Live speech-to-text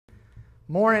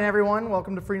Morning, everyone.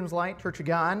 Welcome to Freedom's Light, Church of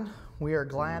God. We are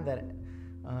glad that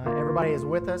everybody is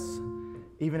with us,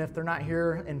 even if they're not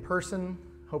here in person.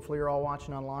 Hopefully, you're all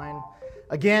watching online.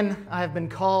 Again, I have been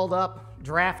called up,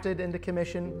 drafted into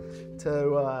commission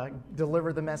to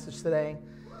deliver the message today.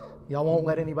 Y'all won't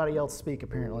let anybody else speak,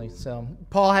 apparently. So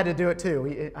Paul had to do it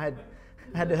too. I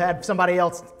had to have somebody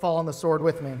else fall on the sword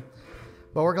with me.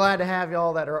 But we're glad to have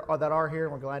y'all that are here,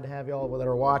 and we're glad to have y'all that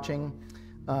are watching.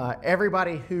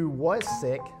 Everybody who was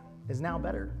sick is now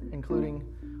better, including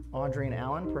Audrey and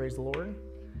Alan. Praise the Lord.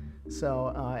 So,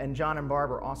 and John and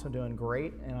Barb are also doing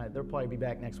great, and they'll probably be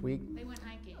back next week. They went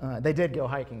hiking. They did go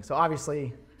hiking, so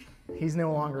obviously he's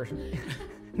no longer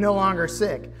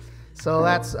sick. So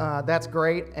that's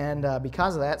great, and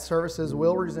because of that, services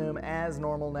will resume as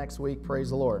normal next week.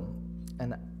 Praise the Lord.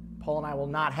 And Paul and I will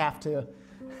not have to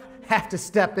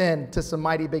step into some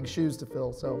mighty big shoes to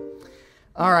fill. So.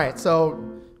 All right,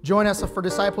 so join us for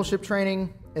discipleship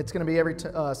training. It's going to be every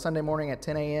Sunday morning at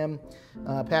 10 a.m.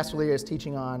 Pastor Leah is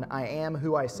teaching on I am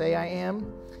who I say I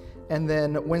am. And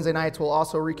then Wednesday nights will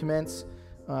also recommence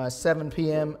 7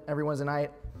 p.m. every Wednesday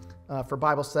night for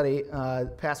Bible study.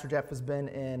 Pastor Jeff has been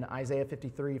in Isaiah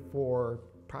 53 for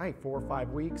probably 4 or 5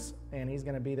 weeks, and he's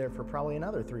going to be there for probably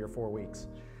another 3 or 4 weeks.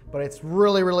 But it's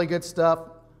really, really good stuff.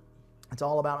 It's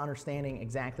all about understanding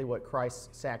exactly what Christ's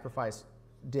sacrifice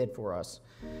did for us.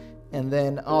 And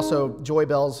then also joy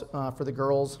bells for the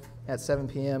girls at 7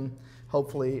 p.m.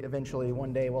 Hopefully, eventually,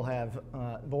 one day we'll have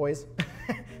boys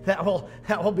that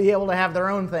will be able to have their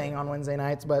own thing on Wednesday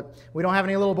nights. But we don't have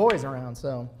any little boys around,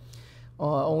 so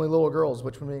only little girls.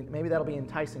 Which maybe that'll be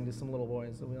enticing to some little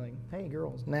boys. They'll be like, "Hey,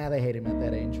 girls." Nah, they hate him at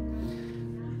that age.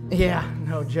 Yeah,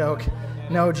 no joke.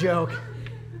 No joke.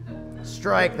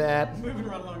 Strike that. Moving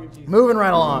right along in Jesus. Moving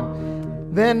right along.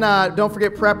 Then don't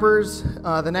forget Preppers.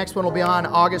 The next one will be on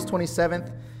August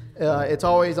 27th. It's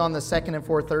always on the second and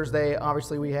fourth Thursday.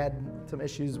 Obviously, we had some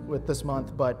issues with this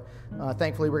month, but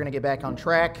thankfully we're going to get back on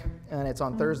track. And it's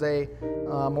on Thursday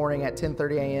morning at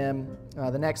 10:30 a.m.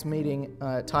 The next meeting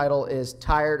title is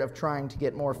Tired of Trying to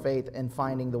Get More Faith and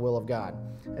Finding the Will of God.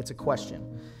 It's a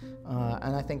question.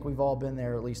 And I think we've all been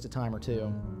there at least a time or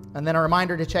two. And then a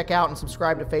reminder to check out and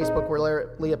subscribe to Facebook where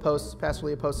Pastor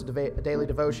Leah posts a daily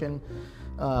devotion.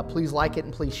 Please like it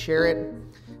and please share it.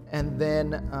 And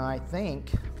then I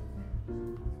think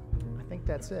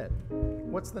that's it.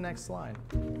 What's the next slide?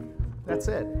 That's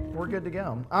it. We're good to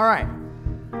go. All right.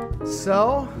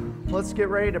 So let's get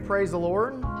ready to praise the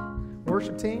Lord.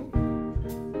 Worship team,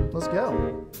 let's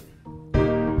go.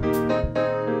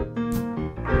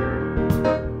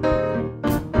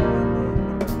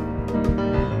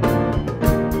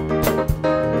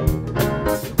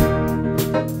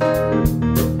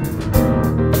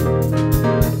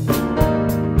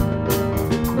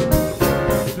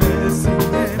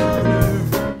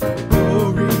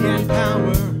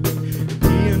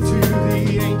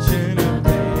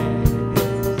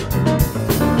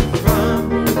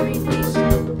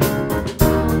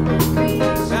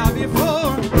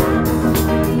 Before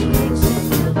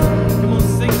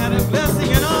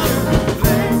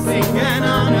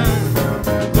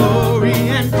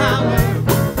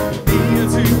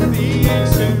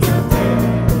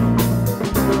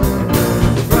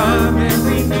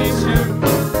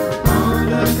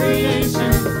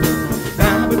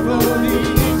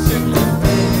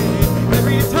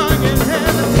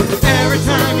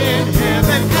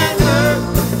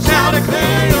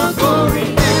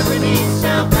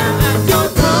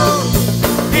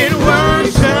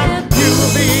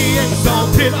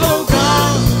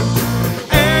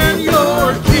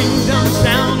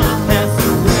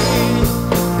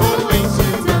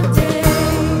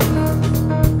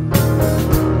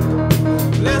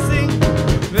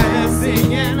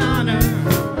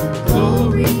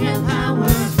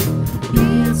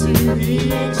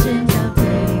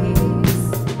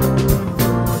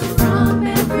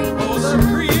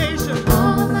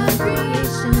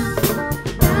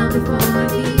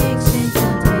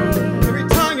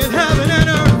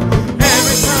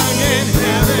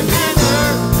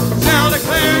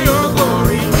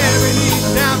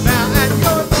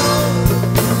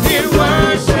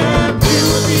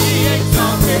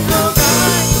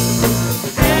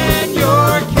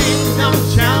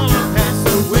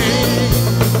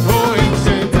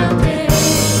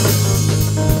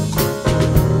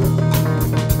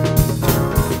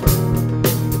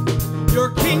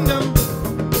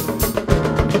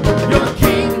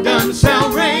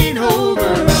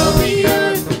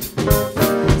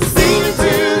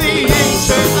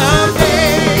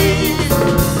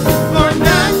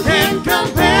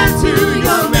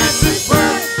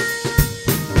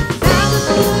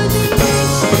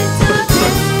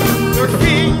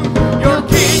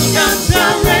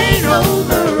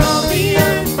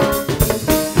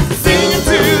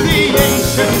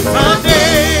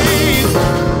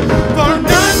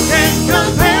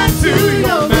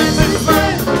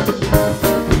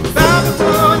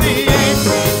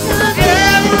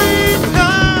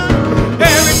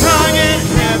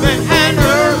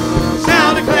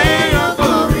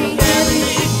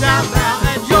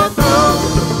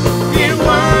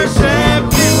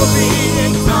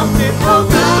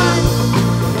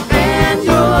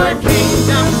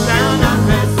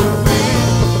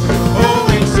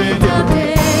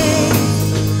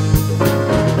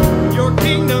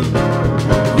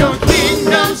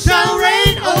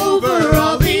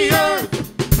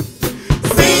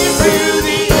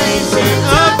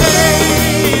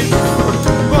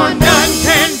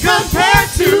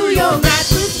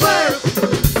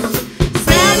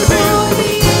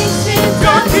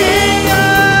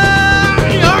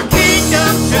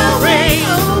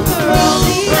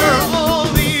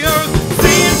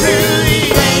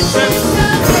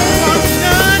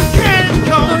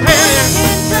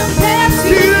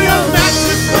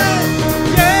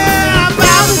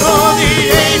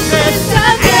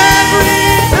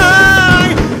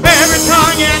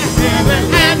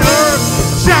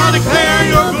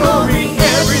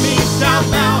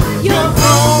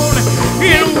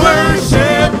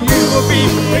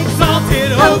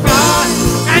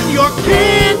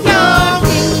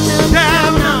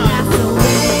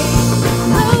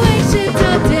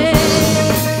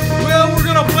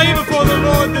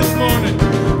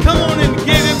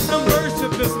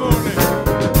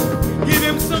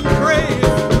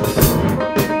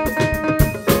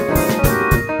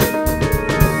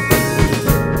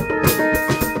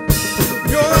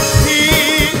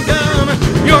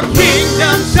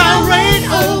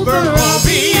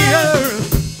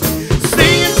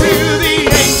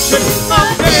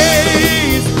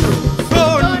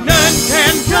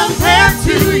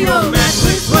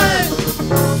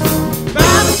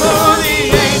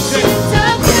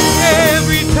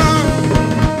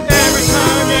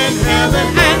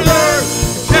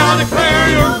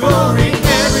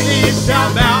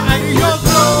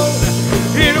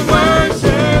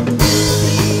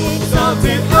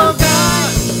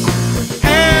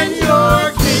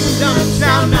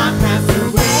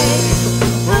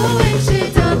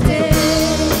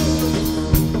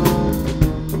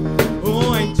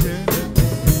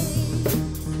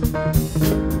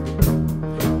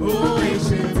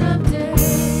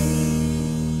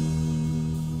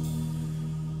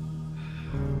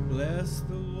Bless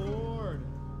the Lord.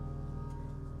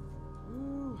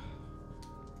 Ooh.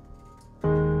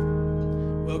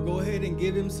 Well, go ahead and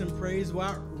give him some praise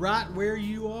right where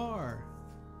you are.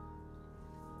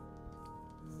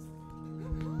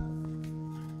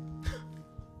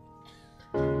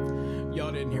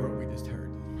 Y'all didn't hear what we just heard.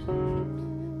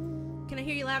 Can I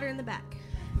hear you louder in the back?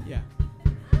 Yeah.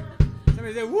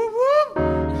 Somebody said, whoop, whoop.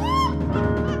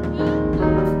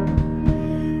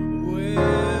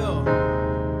 Well,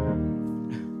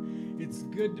 it's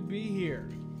good to be here.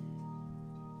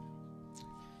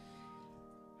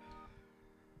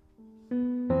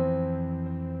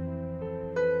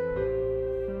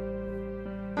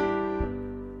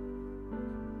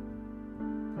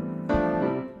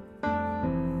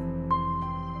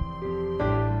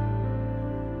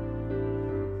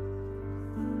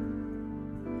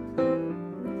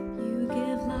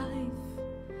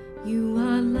 You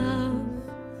are love,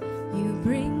 you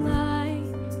bring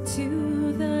light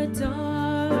to the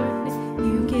dark,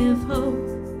 you give hope,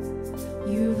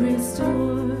 you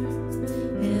restore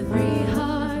every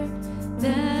heart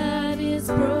that is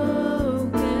broken.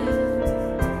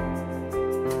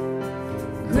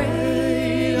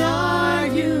 Great are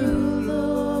you,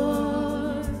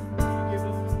 Lord.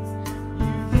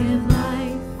 You give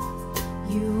life,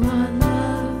 you are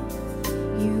love,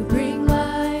 you bring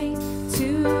light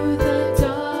to the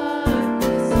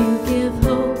darkness, you give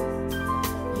hope,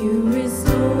 you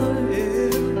restore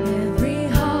every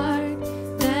heart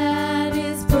that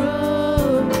is broken.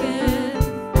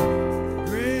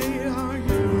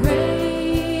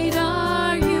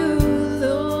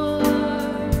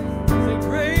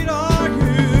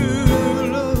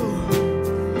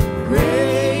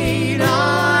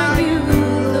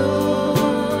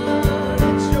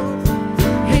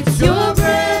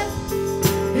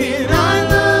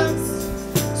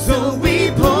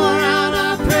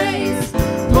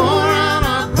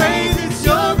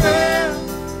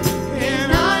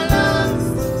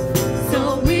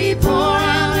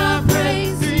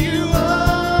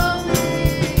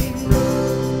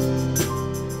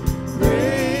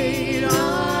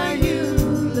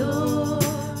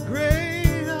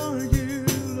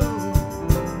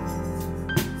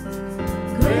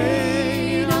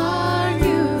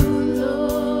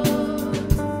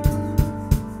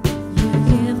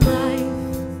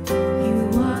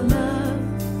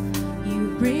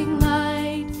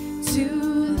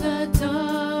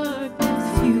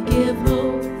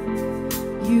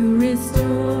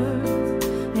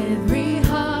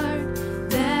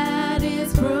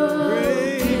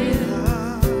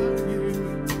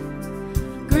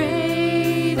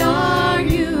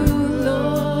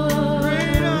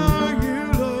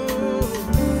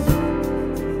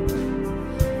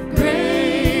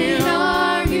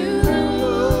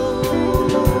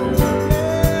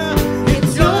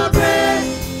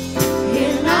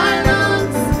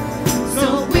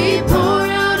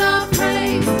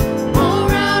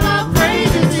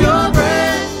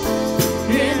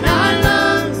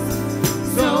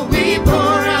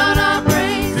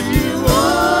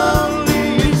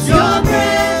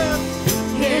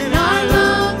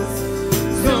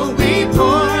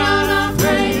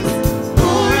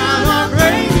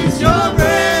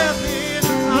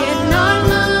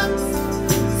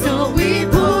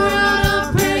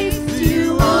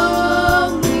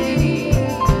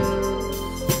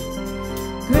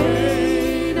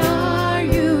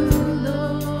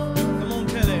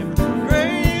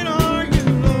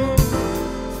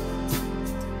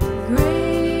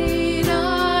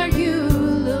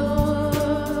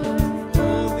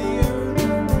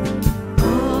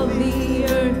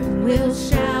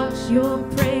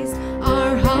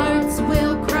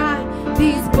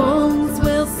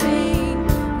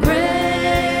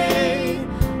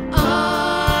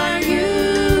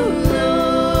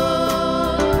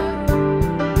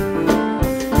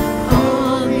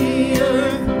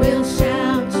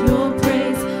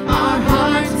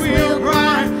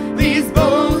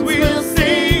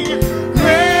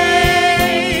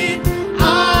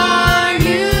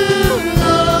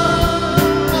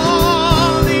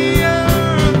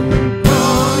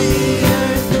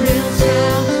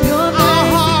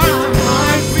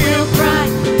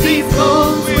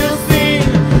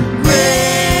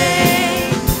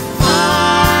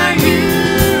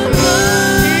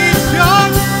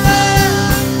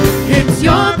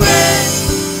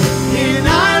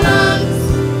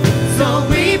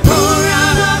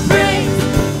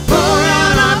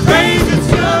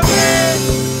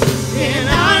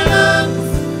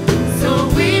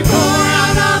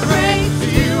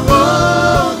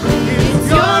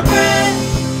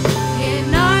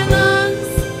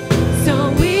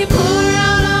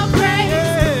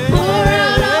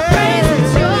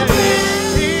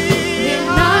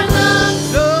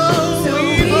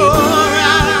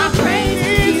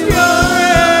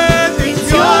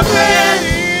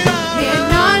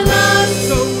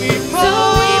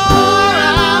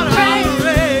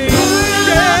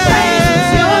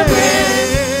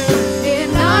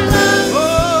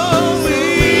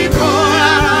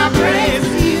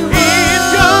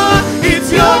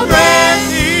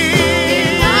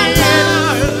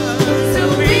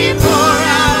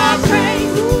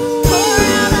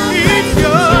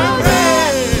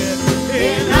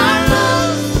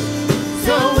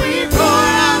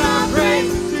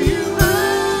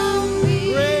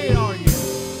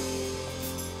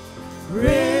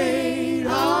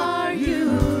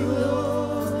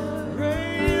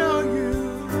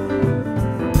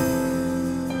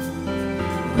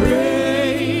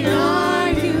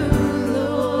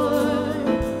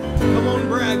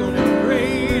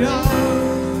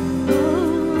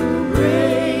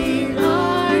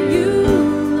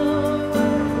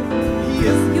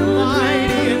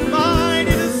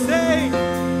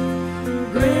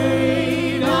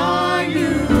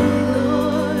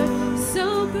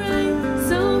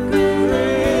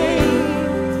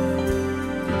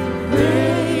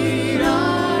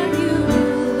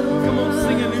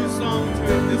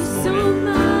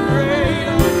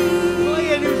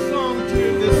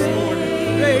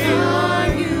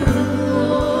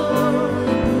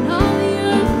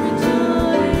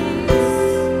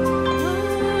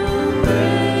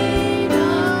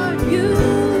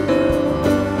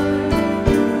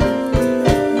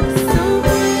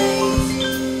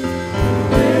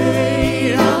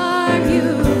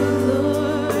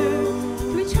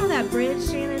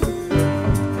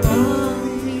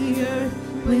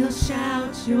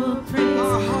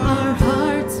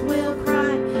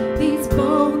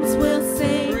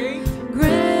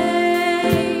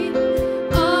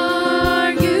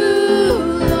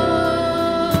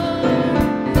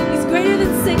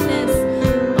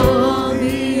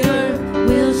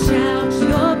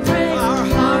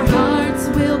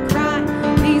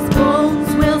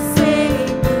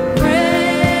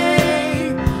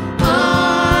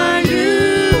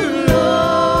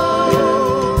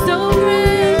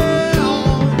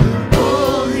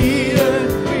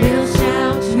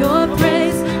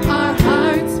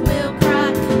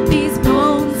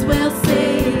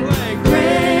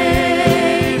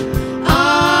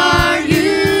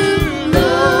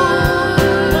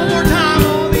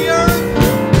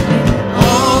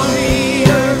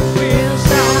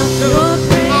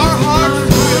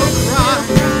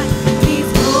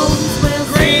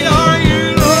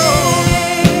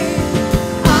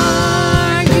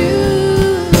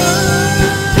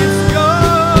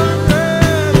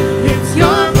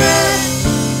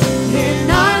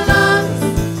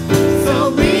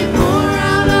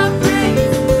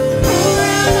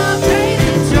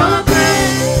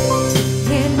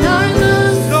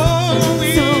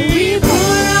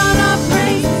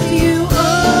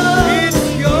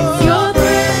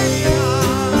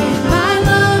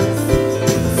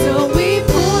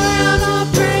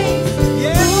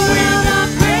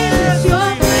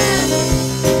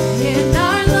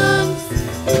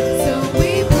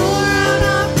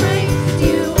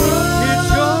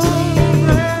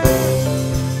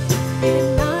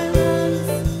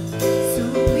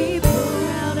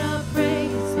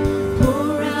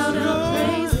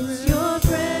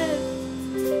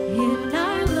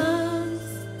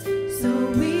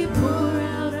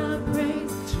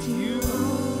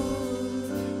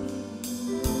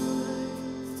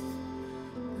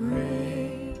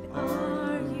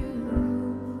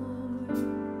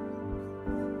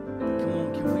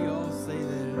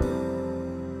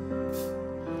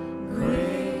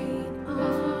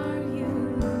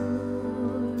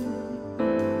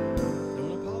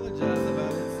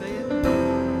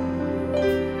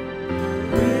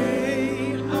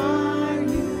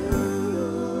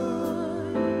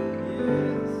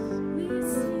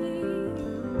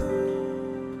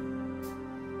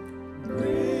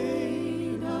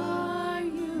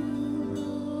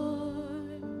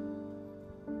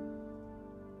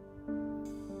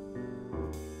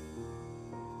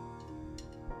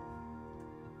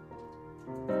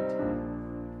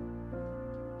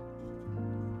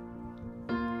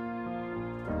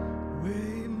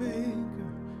 Waymaker,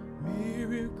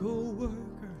 miracle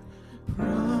worker,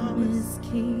 Promise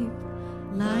keep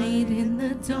light in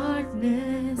the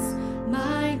darkness.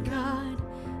 My God,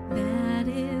 that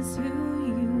is who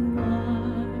you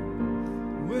are.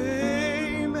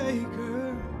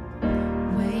 Waymaker,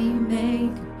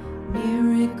 Waymaker,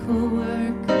 miracle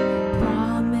worker,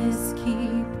 promise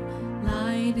keep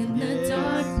light in the Yes.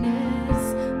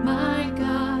 darkness. My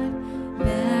God,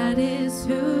 that is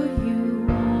who you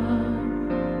are.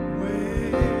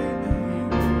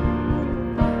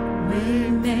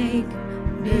 Waymaker,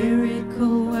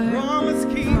 miracle worker, promise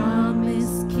keep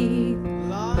promise keep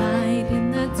light. light in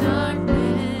the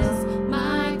darkness.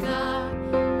 My God,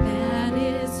 that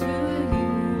is who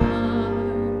you are.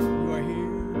 You are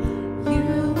here.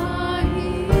 You are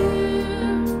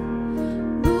here,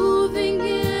 moving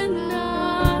in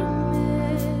our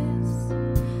midst.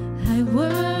 I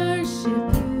worship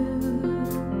you.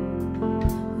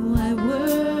 I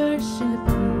worship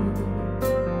you.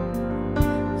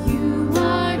 You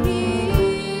are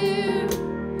here,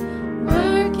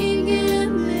 working in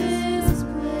this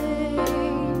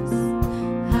place.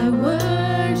 I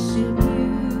worship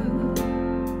you.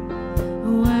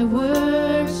 Oh, I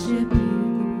worship you,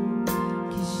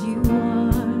 'cause you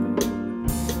are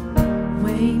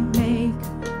waymaker,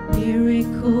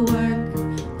 miracle worker,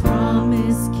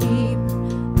 promise keep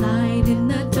light in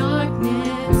the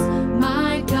darkness.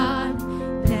 My God,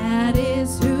 that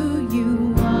is who you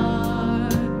are.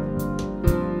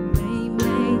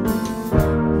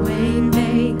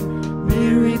 Waymaker,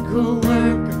 miracle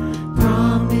worker,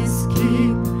 promise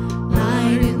keep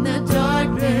light in the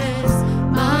darkness.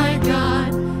 My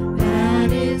God,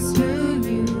 that is who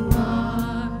you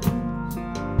are.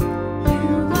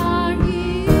 You are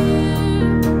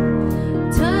here,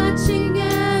 touching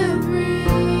every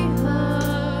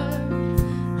heart.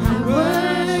 I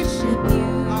worship you.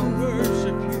 I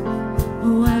worship you.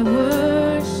 Oh, I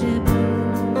worship you.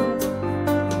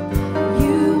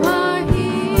 You are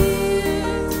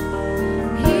here,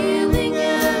 healing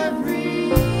every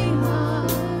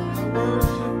heart.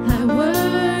 I worship I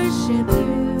worship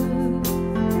you.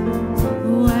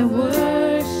 Oh, I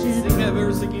worship Sing that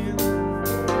verse again.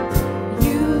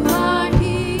 you. Are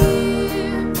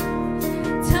here,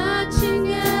 touching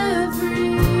every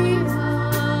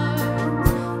heart.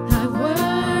 I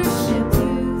worship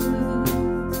you.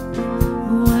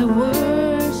 Oh, I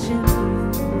worship you.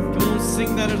 Come on,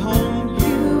 sing that at home.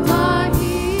 You are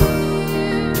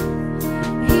here,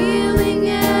 healing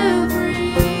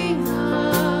every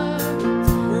heart.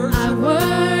 I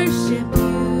worship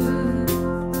you.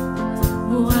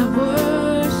 Oh, I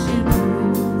worship you.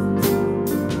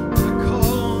 I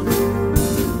call on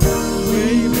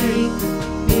Waymaker,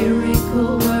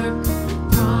 miracle worker,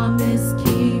 promise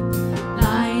keep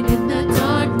light in the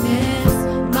darkness.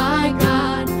 My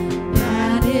God,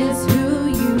 that is who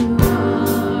you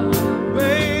are.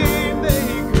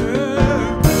 Waymaker.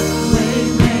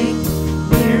 Waymaker,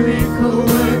 miracle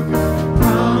worker,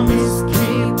 promise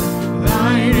keep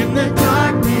light in the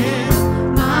darkness.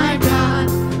 My God,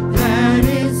 that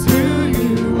is who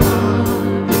you are.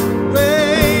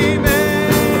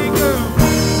 Waymaker.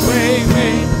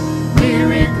 Waymaker,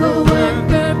 miracle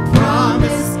worker,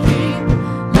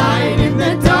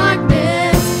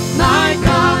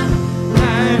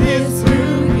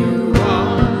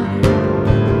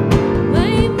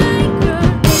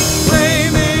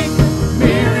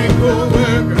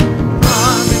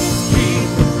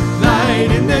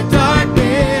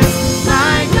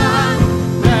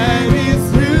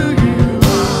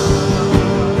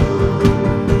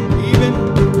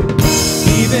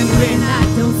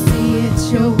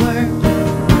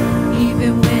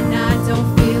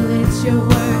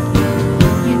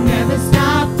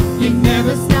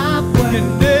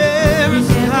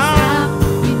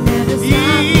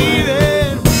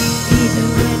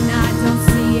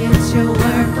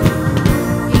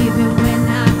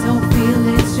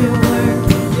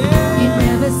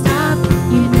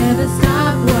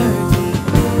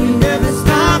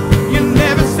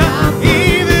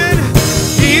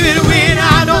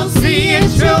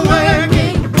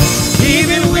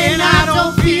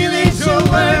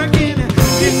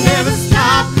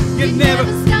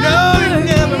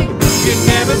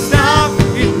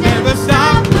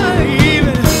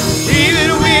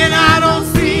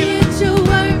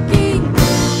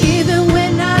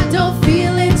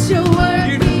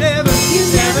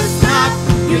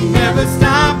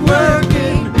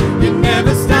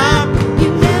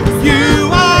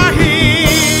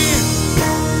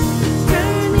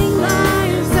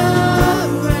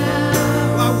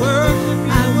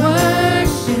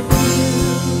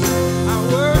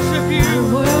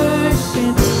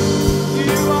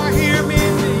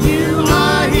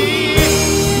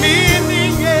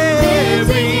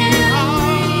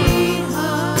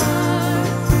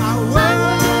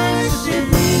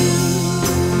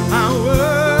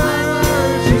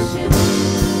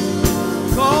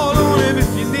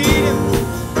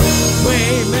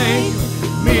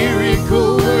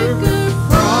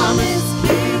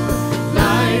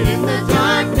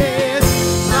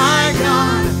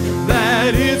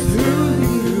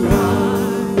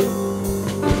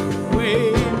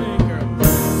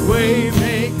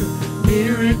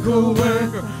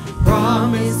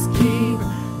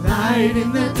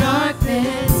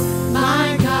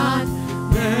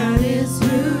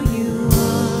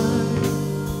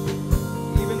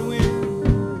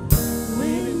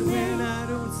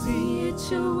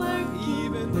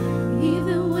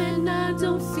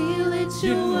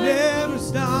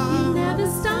 stop. You never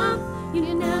stop.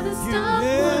 You never stop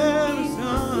never working.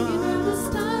 stop. You never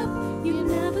stop. You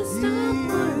never stop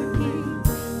working.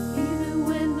 Even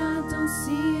when I don't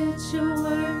see it, you're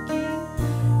working.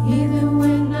 Even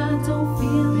when I don't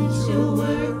feel it, you're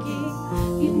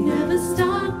working. You never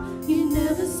stop. You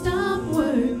never stop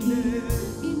working.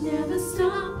 You never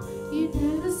stop. You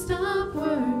never stop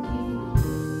working.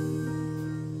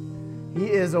 He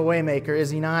is a waymaker, is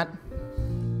he not?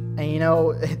 And you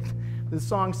know, this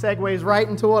song segues right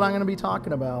into what I'm going to be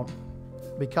talking about,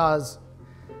 because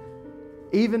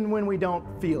even when we don't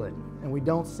feel it and we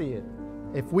don't see it,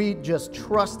 if we just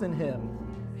trust in Him,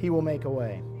 He will make a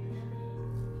way.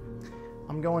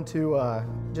 I'm going to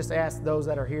just ask those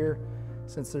that are here,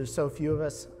 since there's so few of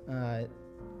us,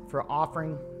 for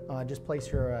offering, just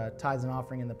place your tithes and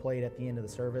offering in the plate at the end of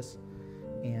the service.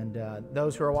 And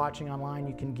those who are watching online,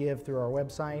 you can give through our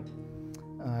website,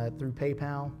 through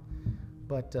PayPal.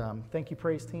 But thank you,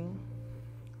 praise team.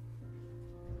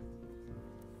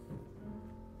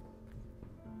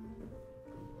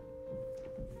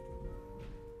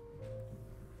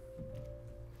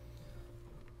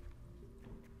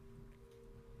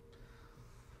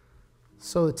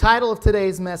 So the title of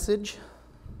today's message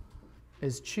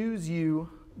is Choose You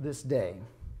This Day.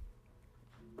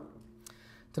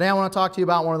 Today I want to talk to you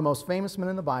about one of the most famous men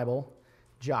in the Bible,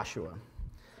 Joshua.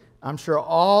 I'm sure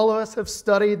all of us have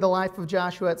studied the life of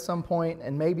Joshua at some point,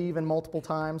 and maybe even multiple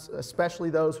times,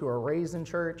 especially those who are raised in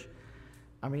church.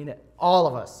 I mean, all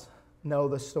of us know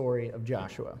the story of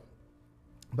Joshua.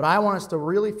 But I want us to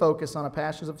really focus on a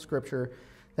passage of Scripture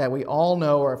that we all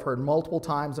know or have heard multiple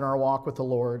times in our walk with the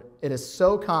Lord. It is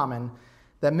so common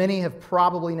that many have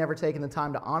probably never taken the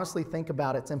time to honestly think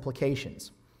about its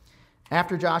implications.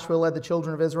 After Joshua led the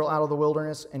children of Israel out of the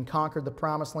wilderness and conquered the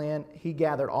promised land, he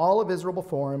gathered all of Israel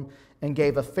before him and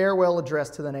gave a farewell address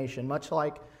to the nation. Much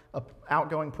like an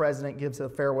outgoing president gives a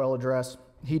farewell address,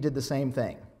 he did the same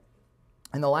thing.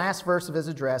 In the last verse of his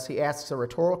address, he asks a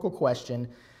rhetorical question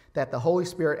that the Holy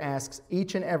Spirit asks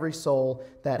each and every soul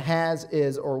that has,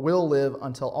 is, or will live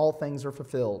until all things are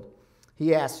fulfilled.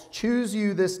 He asks, "Choose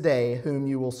you this day whom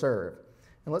you will serve."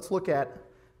 And let's look at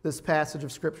this passage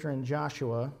of Scripture in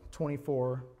Joshua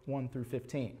 24, 1 through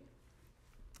 15.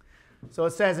 So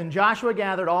it says, "And Joshua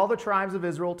gathered all the tribes of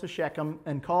Israel to Shechem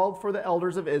and called for the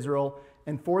elders of Israel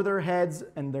and for their heads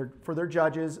and for their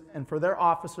judges and for their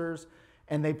officers,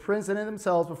 and they presented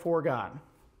themselves before God."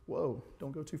 Whoa,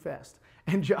 don't go too fast.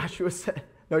 "And Joshua said,"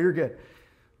 no, you're good.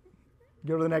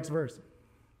 Go to the next verse.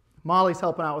 Molly's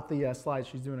helping out with the slides.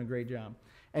 She's doing a great job.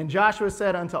 "And Joshua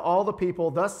said unto all the people,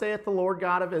 Thus saith the Lord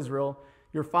God of Israel,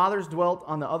 Your fathers dwelt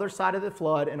on the other side of the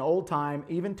flood in old time,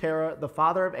 even Terah, the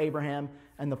father of Abraham,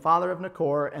 and the father of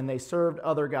Nachor, and they served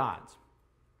other gods.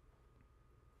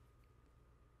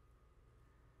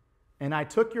 And I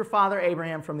took your father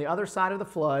Abraham from the other side of the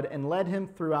flood and led him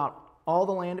throughout all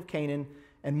the land of Canaan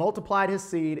and multiplied his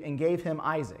seed and gave him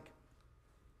Isaac.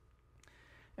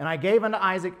 And I gave unto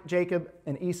Isaac Jacob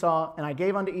and Esau, and I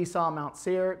gave unto Esau Mount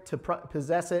Seir to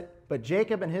possess it, but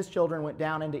Jacob and his children went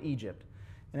down into Egypt.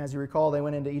 And as you recall, they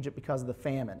went into Egypt because of the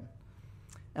famine.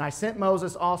 And I sent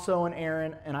Moses also and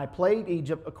Aaron, and I plagued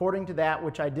Egypt according to that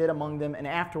which I did among them, and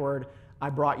afterward I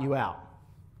brought you out.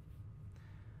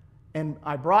 And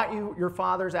I brought you your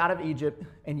fathers out of Egypt,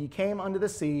 and ye came unto the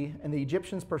sea, and the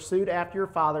Egyptians pursued after your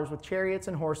fathers with chariots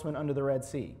and horsemen unto the Red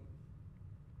Sea.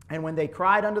 And when they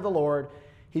cried unto the Lord,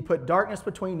 he put darkness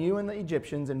between you and the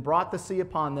Egyptians, and brought the sea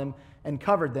upon them, and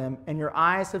covered them, and your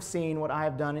eyes have seen what I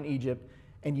have done in Egypt,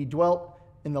 and ye dwelt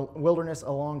in the wilderness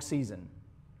a long season.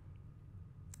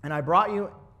 And I brought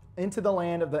you into the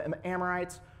land of the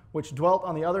Amorites, which dwelt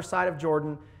on the other side of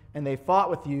Jordan, and they fought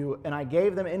with you, and I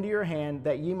gave them into your hand,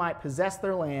 that ye might possess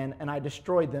their land, and I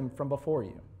destroyed them from before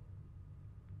you.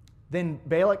 Then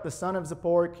Balak the son of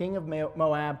Zippor, king of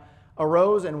Moab,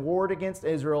 arose and warred against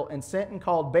Israel, and sent and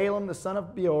called Balaam the son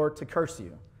of Beor to curse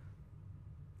you.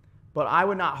 But I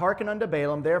would not hearken unto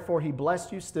Balaam, therefore he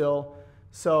blessed you still,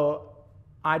 so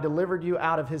I delivered you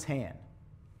out of his hand.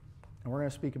 And we're going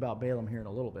to speak about Balaam here in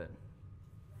a little bit.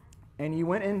 And you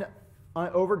went in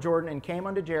over Jordan and came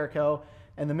unto Jericho,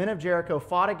 and the men of Jericho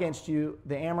fought against you,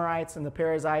 the Amorites and the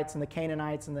Perizzites and the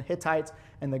Canaanites and the Hittites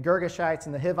and the Girgashites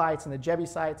and the Hivites and the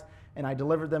Jebusites, and I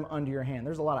delivered them unto your hand.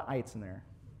 There's a lot of ites in there.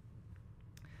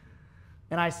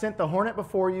 And I sent the hornet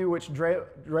before you, which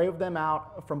drove them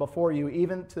out from before you,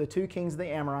 even to the 2 kings of the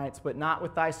Amorites, but not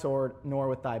with thy sword, nor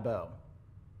with thy bow.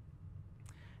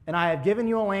 And I have given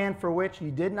you a land for which ye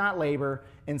did not labor,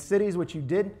 and cities which ye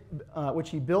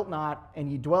built not, and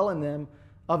ye dwell in them.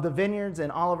 Of the vineyards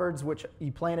and oliveyards which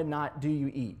ye planted not, do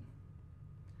you eat.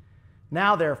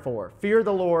 Now, therefore, fear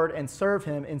the Lord and serve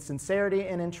him in sincerity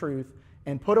and in truth,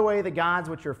 and put away the gods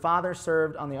which your fathers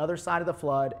served on the other side of the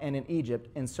flood and in Egypt,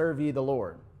 and serve ye the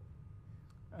Lord.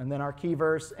 And then our key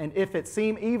verse, and if it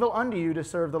seem evil unto you to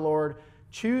serve the Lord,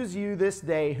 choose you this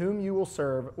day whom you will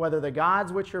serve, whether the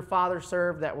gods which your fathers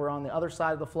served that were on the other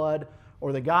side of the flood,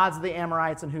 or the gods of the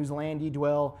Amorites in whose land ye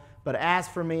dwell. But as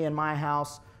for me and my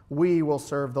house, we will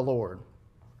serve the Lord.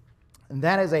 And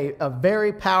that is a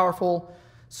very powerful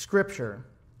scripture.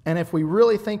 And if we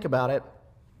really think about it,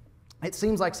 it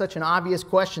seems like such an obvious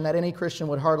question that any Christian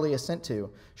would hardly assent to.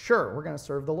 Sure, we're going to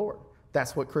serve the Lord.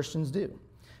 That's what Christians do.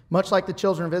 Much like the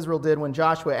children of Israel did when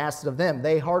Joshua asked it of them.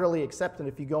 They heartily accepted.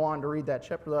 If you go on to read that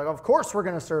chapter, they're like, of course we're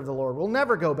going to serve the Lord. We'll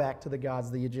never go back to the gods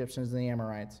of the Egyptians and the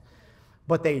Amorites.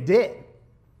 But they did.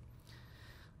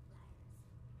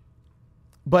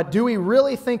 But do we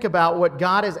really think about what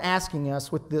God is asking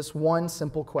us with this one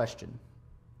simple question?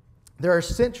 There are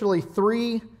essentially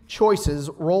three choices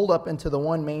rolled up into the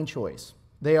one main choice.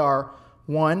 They are,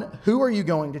 1, who are you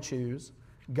going to choose,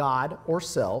 God or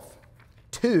self?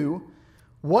 2,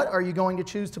 what are you going to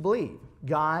choose to believe,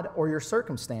 God or your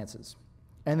circumstances?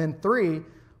 And then 3,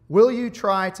 will you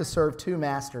try to serve two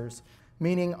masters?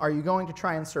 Meaning, are you going to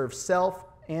try and serve self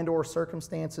and or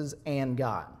circumstances and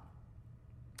God?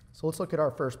 So let's look at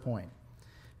our first point.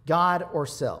 God or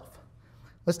self?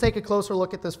 Let's take a closer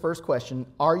look at this first question.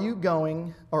 Are you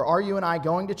and I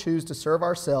going to choose to serve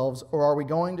ourselves, or are we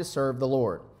going to serve the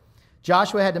Lord?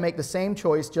 Joshua had to make the same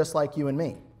choice just like you and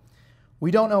me. We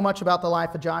don't know much about the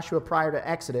life of Joshua prior to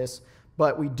Exodus,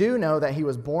 but we do know that he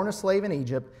was born a slave in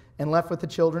Egypt and left with the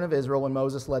children of Israel when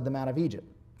Moses led them out of Egypt.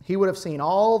 He would have seen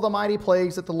all the mighty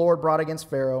plagues that the Lord brought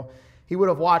against Pharaoh. He would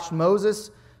have watched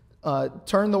Moses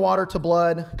turn the water to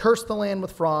blood, curse the land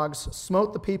with frogs,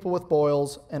 smote the people with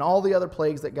boils, and all the other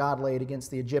plagues that God laid against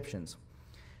the Egyptians.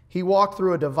 He walked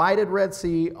through a divided Red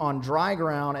Sea on dry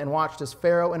ground and watched as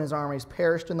Pharaoh and his armies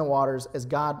perished in the waters as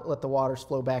God let the waters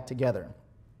flow back together.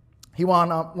 He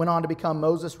went on to become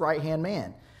Moses' right-hand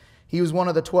man. He was one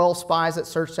of the 12 spies that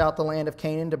searched out the land of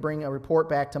Canaan to bring a report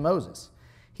back to Moses.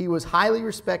 He was highly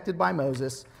respected by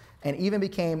Moses and even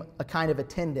became a kind of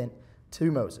attendant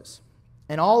to Moses.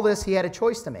 And all this, he had a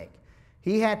choice to make.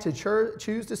 He had to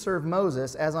choose to serve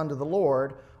Moses as unto the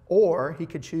Lord, or he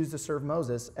could choose to serve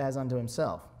Moses as unto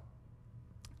himself.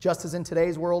 Just as in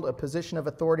today's world, a position of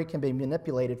authority can be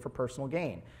manipulated for personal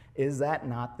gain. Is that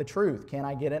not the truth? Can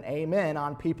I get an amen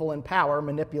on people in power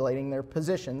manipulating their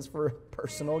positions for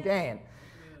personal gain?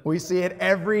 We see it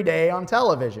every day on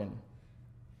television.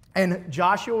 And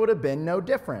Joshua would have been no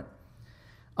different.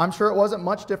 I'm sure it wasn't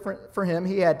much different for him.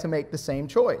 He had to make the same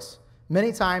choice.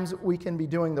 Many times we can be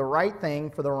doing the right thing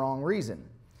for the wrong reason.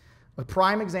 A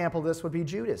prime example of this would be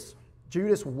Judas.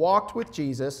 Judas walked with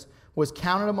Jesus, was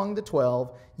counted among the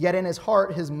 12, yet in his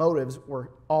heart his motives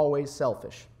were always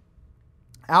selfish.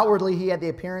 Outwardly he had the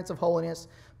appearance of holiness,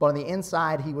 but on the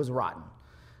inside he was rotten.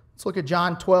 Let's look at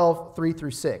John 12, 3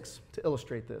 through 6 to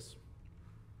illustrate this.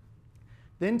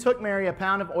 Then took Mary a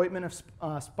pound of ointment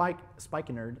of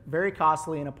spikenard, very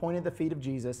costly, and appointed the feet of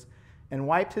Jesus, and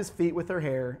wiped his feet with her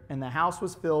hair, and the house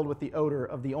was filled with the odor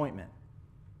of the ointment.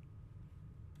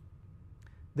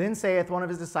 Then saith one of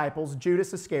his disciples,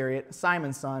 Judas Iscariot,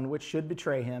 Simon's son, which should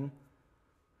betray him,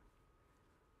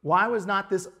 why was not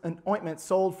this ointment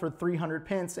sold for 300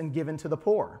 pence and given to the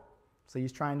poor? So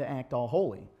he's trying to act all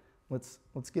holy. Let's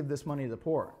give this money to the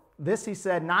poor. This he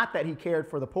said, not that he cared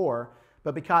for the poor,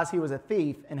 but because he was a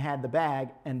thief and had the bag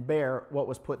and bare what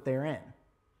was put therein.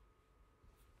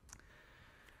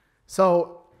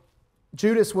 So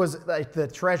Judas was like the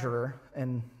treasurer,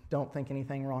 and don't think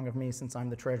anything wrong of me since I'm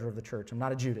the treasurer of the church. I'm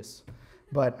not a Judas.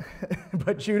 But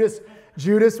Judas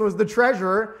was the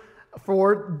treasurer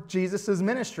for Jesus'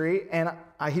 ministry, and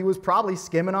he was probably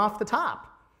skimming off the top.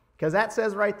 Because that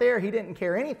says right there, he didn't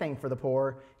care anything for the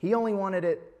poor. He only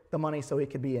wanted the money so he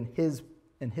could be in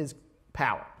his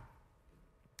power.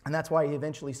 And that's why he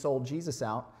eventually sold Jesus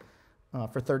out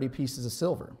for 30 pieces of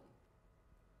silver.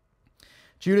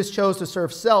 Judas chose to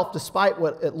serve self despite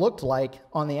what it looked like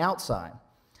on the outside.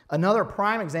 Another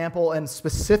prime example, and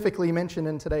specifically mentioned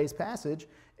in today's passage,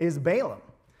 is Balaam.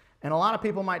 And a lot of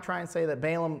people might try and say that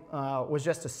Balaam was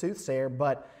just a soothsayer,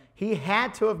 but he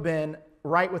had to have been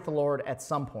right with the Lord at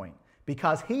some point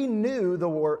because he knew the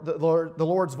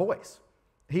Lord's voice.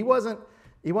 He wasn't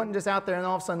just out there and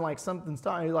all of a sudden like something's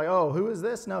talking. He's like, oh, who is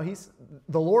this? No,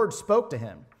 the Lord spoke to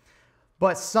him.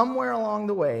 But somewhere along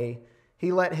the way,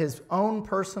 he let his own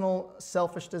personal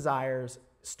selfish desires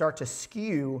start to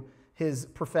skew his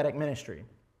prophetic ministry.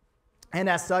 And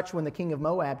as such, when the king of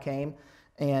Moab came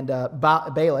and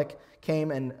Balak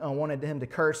came and wanted him to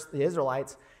curse the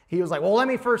Israelites, he was like, well, let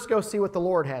me first go see what the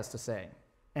Lord has to say.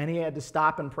 And he had to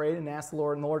stop and pray and ask the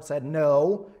Lord. And the Lord said,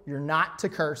 no, you're not to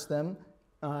curse them.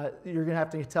 You're going to have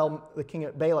to tell the king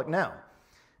of Balak no.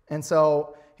 And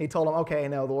so he told him, okay,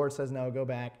 no, the Lord says no, go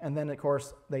back. And then, of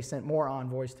course, they sent more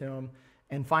envoys to him.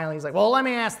 And finally, he's like, well, let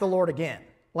me ask the Lord again,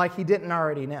 like he didn't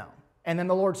already know. And then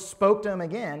the Lord spoke to him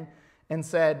again and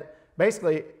said,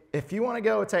 basically, if you want to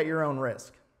go, it's at your own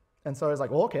risk. And so he's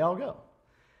like, well, okay, I'll go.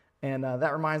 And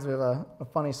that reminds me of a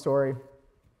funny story.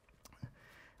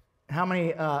 How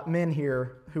many men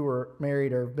here who are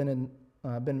married or been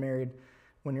married,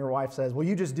 when your wife says, well,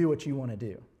 you just do what you want to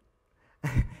do?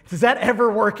 Does that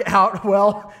ever work out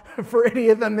well for any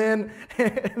of the men?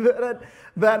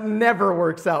 that never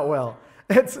works out well.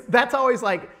 That's always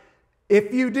like,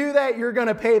 if you do that, you're going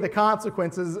to pay the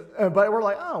consequences. But we're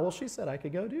like, oh, well, she said I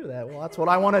could go do that. Well, that's what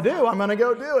I want to do. I'm going to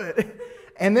go do it.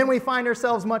 And then we find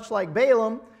ourselves much like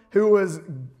Balaam, who was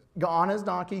on his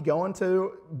donkey going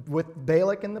with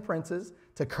Balak and the princes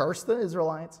to curse the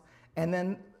Israelites. And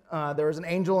then there was an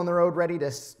angel in the road ready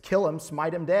to kill him,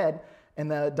 smite him dead. And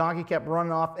the donkey kept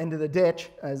running off into the ditch,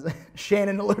 as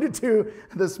Shannon alluded to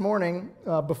this morning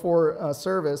before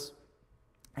service.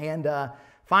 And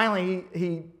finally,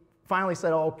 he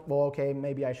said, oh, well, okay,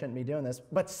 maybe I shouldn't be doing this.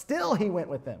 But still he went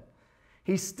with them.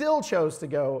 He still chose to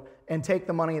go and take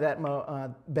the money that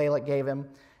Balak gave him.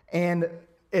 And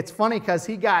it's funny because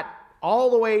he got all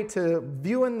the way to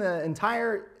viewing the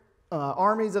entire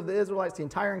armies of the Israelites, the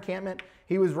entire encampment.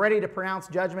 He was ready to pronounce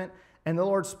judgment, and the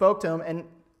Lord spoke to him. And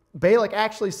Balak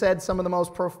actually said some of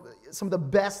the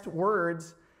best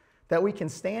words that we can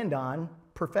stand on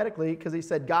prophetically, because he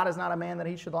said, God is not a man that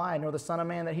he should lie, nor the son of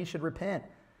man that he should repent.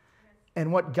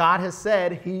 And what God has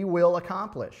said, he will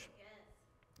accomplish.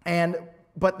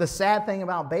 But the sad thing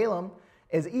about Balaam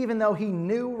is, even though he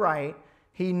knew right,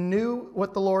 he knew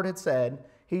what the Lord had said,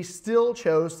 he still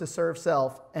chose to serve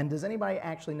self. And does anybody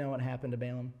actually know what happened to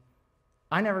Balaam?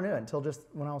 I never knew it until just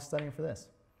when I was studying for this.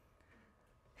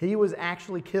 He was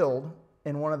actually killed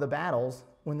in one of the battles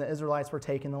when the Israelites were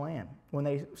taking the land, when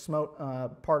they smote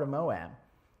part of Moab.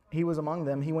 He was among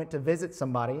them. He went to visit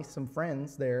somebody, some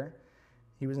friends there.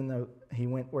 He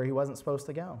went where he wasn't supposed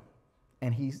to go.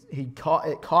 And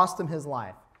it cost him his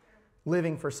life,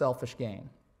 living for selfish gain.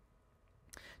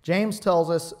 James tells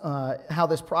us how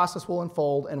this process will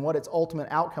unfold and what its ultimate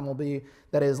outcome will be,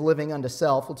 that is, living unto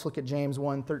self. Let's look at James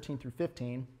 1, 13 through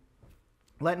 15.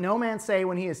 Let no man say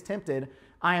when he is tempted,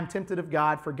 I am tempted of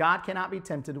God, for God cannot be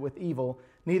tempted with evil,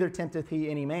 neither tempteth he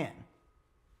any man.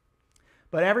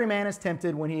 But every man is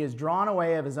tempted when he is drawn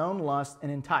away of his own lust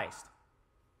and enticed.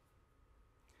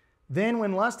 Then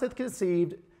when lust hath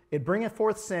conceived, it bringeth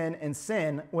forth sin, and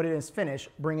sin, when it is finished,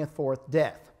 bringeth forth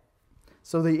death.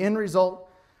 So the end result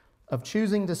of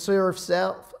choosing to serve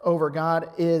self over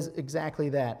God is exactly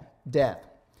that, death.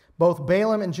 Both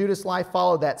Balaam and Judas' life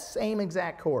followed that same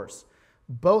exact course.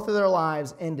 Both of their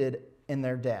lives ended in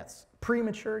their deaths,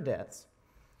 premature deaths.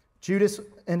 Judas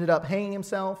ended up hanging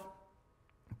himself.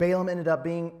 Balaam ended up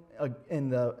being in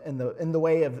the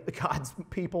way of God's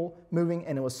people moving,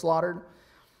 and it was slaughtered.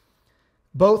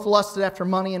 Both lusted after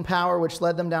money and power, which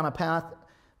led them down a path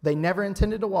they never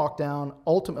intended to walk down,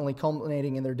 ultimately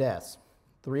culminating in their deaths.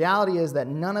 The reality is that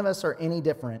none of us are any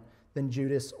different than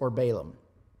Judas or Balaam.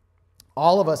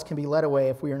 All of us can be led away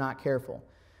if we are not careful.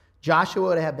 Joshua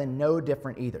would have been no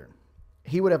different either.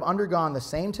 He would have undergone the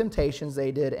same temptations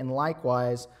they did, and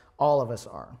likewise, all of us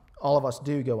are. All of us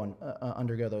do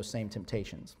undergo those same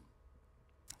temptations.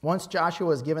 Once Joshua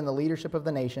was given the leadership of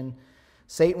the nation,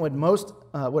 Satan would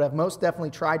have most definitely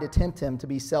tried to tempt him to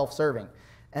be self-serving.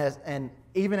 And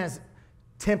even as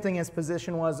tempting his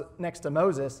position was next to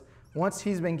Moses, once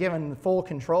he's been given full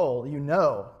control, you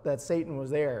know that Satan was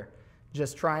there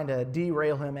just trying to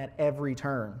derail him at every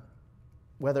turn,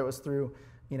 whether it was through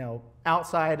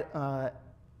outside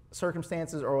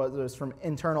circumstances or whether it was from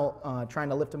internal trying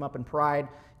to lift him up in pride.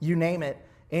 You name it.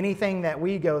 Anything that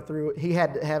we go through, he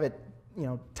had to have it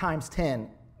times 10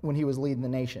 when he was leading the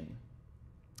nation.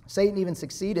 Satan even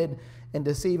succeeded in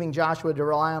deceiving Joshua to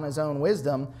rely on his own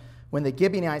wisdom when the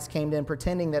Gibeonites came in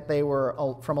pretending that they were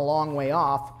from a long way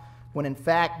off, when in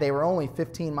fact they were only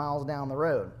 15 miles down the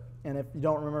road. And if you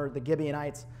don't remember the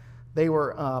Gibeonites, they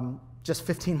were just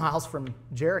 15 miles from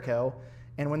Jericho.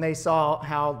 And when they saw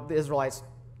how the Israelites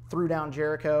threw down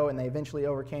Jericho and they eventually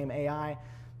overcame Ai,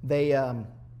 they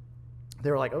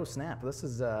were like, "Oh snap! This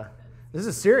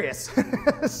is serious."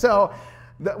 So,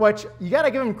 which you got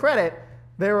to give them credit.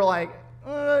 They were like,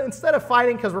 instead of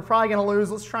fighting because we're probably going to lose,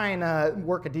 let's try and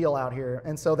work a deal out here.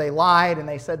 And so they lied and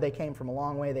they said they came from a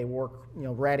long way. They wore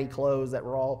ratty clothes that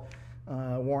were all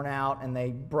worn out, and they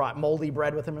brought moldy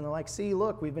bread with them, and they're like, see,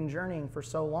 look, we've been journeying for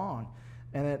so long.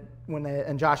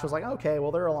 And Joshua was like, okay,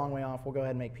 well, they're a long way off. We'll go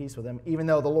ahead and make peace with them, even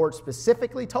though the Lord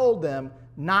specifically told them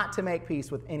not to make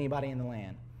peace with anybody in the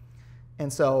land.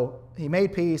 And so he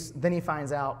made peace. Then he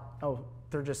finds out, oh,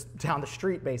 they're just down the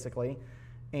street, basically.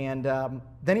 And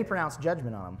then he pronounced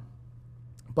judgment on them.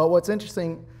 But what's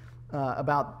interesting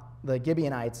about the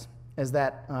Gibeonites is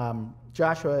that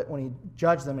Joshua, when he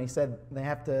judged them, he said they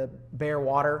have to bear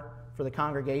water for the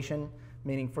congregation,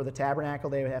 meaning for the tabernacle.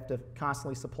 They would have to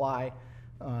constantly supply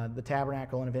the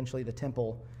tabernacle and eventually the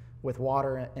temple with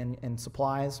water and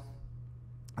supplies.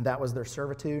 And that was their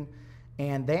servitude.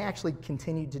 And they actually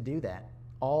continued to do that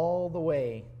all the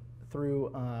way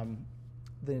through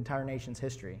the entire nation's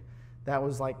history. That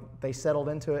was like they settled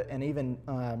into it, and even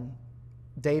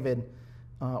David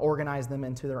organized them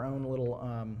into their own little,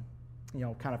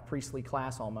 kind of priestly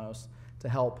class almost to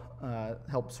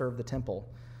help serve the temple.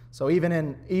 So even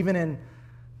in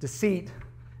deceit,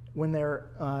 when their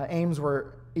aims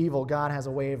were evil, God has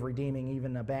a way of redeeming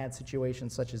even a bad situation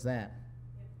such as that.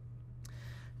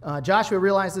 Joshua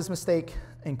realized his mistake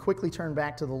and quickly turned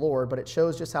back to the Lord, but it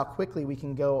shows just how quickly we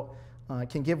can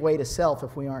give way to self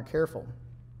if we aren't careful.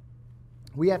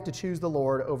 We have to choose the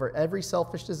Lord over every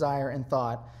selfish desire and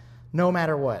thought, no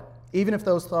matter what, even if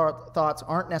those thoughts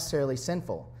aren't necessarily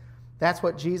sinful. That's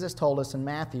what Jesus told us in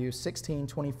Matthew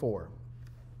 16:24.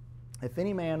 If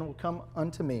any man will come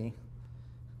after me,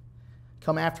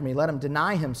 let him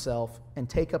deny himself and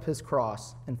take up his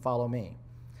cross and follow me.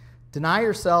 Deny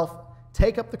yourself,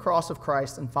 take up the cross of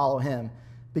Christ and follow him,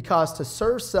 because to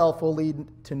serve self will lead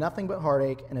to nothing but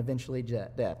heartache and eventually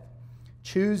death.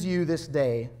 Choose you this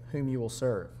day whom you will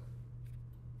serve.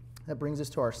 That brings us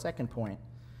to our second point,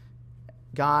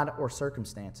 God or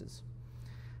circumstances.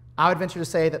 I would venture to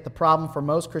say that the problem for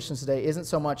most Christians today isn't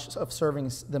so much of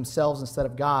serving themselves instead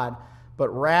of God, but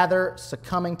rather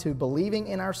succumbing to believing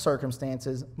in our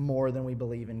circumstances more than we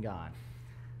believe in God.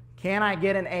 Can I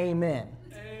get an amen?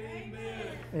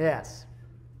 Amen. Yes.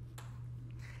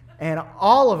 And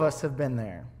all of us have been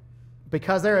there,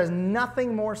 because there is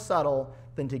nothing more subtle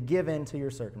than to give in to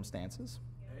your circumstances.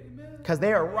 Because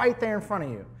they are right there in front of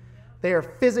you. They are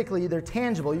physically, they're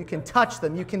tangible. You can touch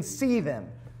them. You can see them.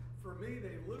 For me,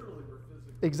 they literally were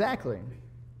physical. Exactly.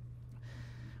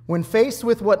 When faced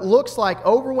with what looks like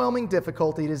overwhelming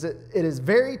difficulty, it is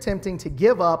very tempting to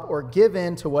give up or give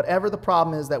in to whatever the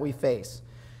problem is that we face.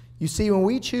 You see, when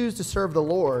we choose to serve the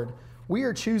Lord, we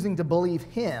are choosing to believe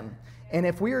Him. And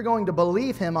if we are going to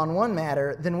believe Him on one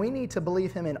matter, then we need to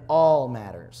believe Him in all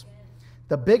matters.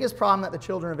 The biggest problem that the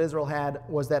children of Israel had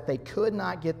was that they could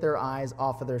not get their eyes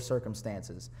off of their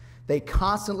circumstances. They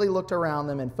constantly looked around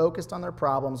them and focused on their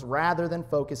problems rather than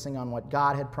focusing on what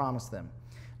God had promised them.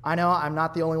 I know I'm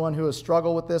not the only one who has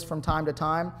struggled with this from time to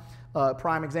time. A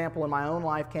prime example in my own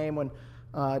life came when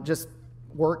just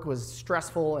work was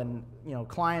stressful and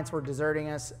clients were deserting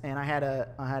us, and I had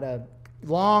a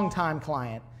long-time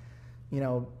client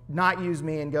not use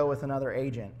me and go with another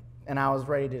agent. And I was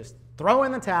ready to just throw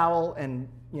in the towel and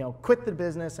quit the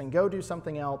business and go do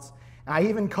something else. And I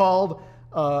even called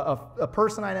a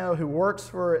person I know who works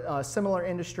for a similar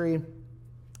industry,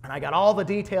 and I got all the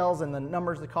details and the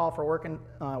numbers to call for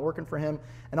working for him.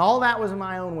 And all that was in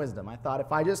my own wisdom. I thought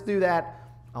if I just do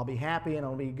that, I'll be happy and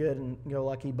I'll be good and go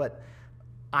lucky. But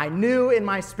I knew in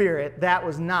my spirit that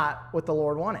was not what the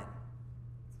Lord wanted.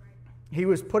 He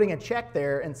was putting a check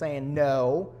there and saying,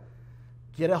 no,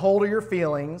 get a hold of your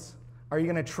feelings. Are you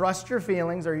going to trust your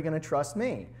feelings, or are you going to trust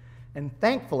me? And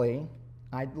thankfully,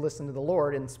 I listened to the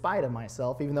Lord in spite of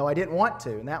myself, even though I didn't want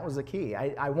to, and that was the key.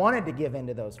 I wanted to give in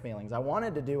to those feelings. I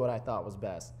wanted to do what I thought was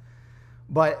best.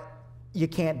 But you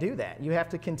can't do that. You have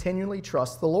to continually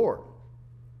trust the Lord.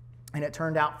 And it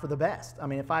turned out for the best. I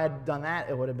mean, if I had done that,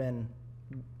 it would have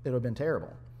been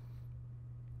terrible.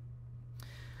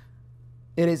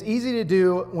 It is easy to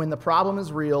do when the problem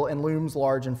is real and looms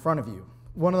large in front of you.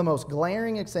 One of the most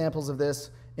glaring examples of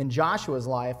this in Joshua's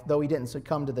life, though he didn't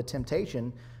succumb to the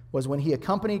temptation, was when he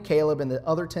accompanied Caleb and the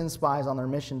other 10 spies on their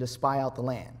mission to spy out the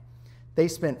land. They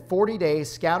spent 40 days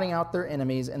scouting out their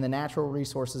enemies and the natural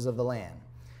resources of the land.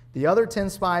 The other 10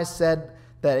 spies said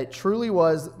that it truly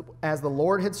was, as the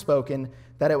Lord had spoken,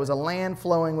 that it was a land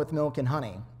flowing with milk and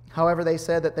honey. However, they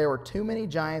said that there were too many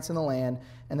giants in the land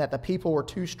and that the people were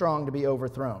too strong to be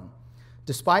overthrown.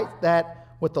 Despite that,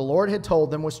 what the Lord had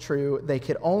told them was true, they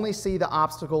could only see the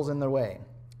obstacles in their way.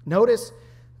 Notice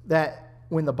that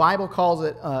when the Bible calls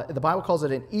it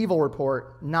an evil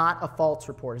report, not a false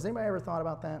report. Has anybody ever thought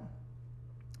about that?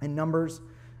 In Numbers,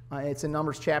 it's in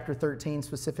Numbers chapter 13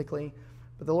 specifically.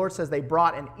 But the Lord says they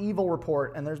brought an evil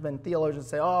report, and there's been theologians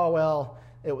say, oh, well,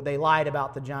 they lied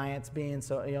about the giants being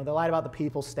so, they lied about the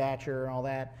people's stature and all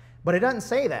that. But it doesn't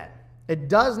say that. It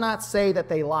does not say that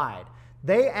they lied.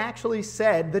 They actually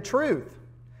said the truth.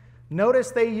 Notice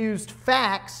they used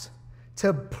facts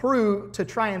to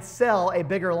try and sell a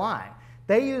bigger lie.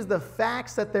 They used the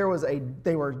facts that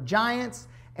they were giants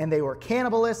and they were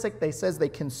cannibalistic. They says they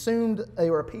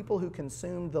were people who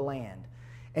consumed the land.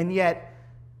 And yet,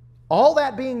 all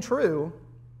that being true,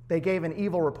 they gave an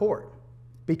evil report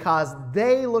because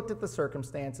they looked at the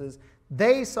circumstances,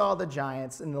 they saw the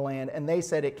giants in the land, and they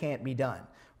said it can't be done.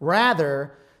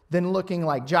 Rather than looking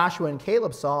like Joshua and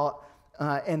Caleb saw,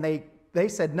 and they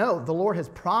said, no, the Lord has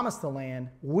promised the land,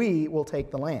 we will take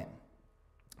the land.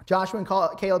 Joshua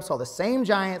and Caleb saw the same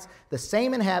giants, the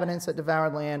same inhabitants that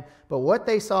devoured land, but what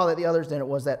they saw that the others didn't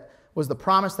was the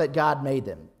promise that God made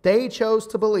them. They chose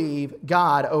to believe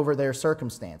God over their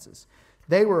circumstances.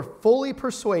 They were fully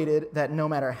persuaded that no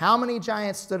matter how many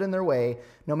giants stood in their way,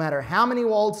 no matter how many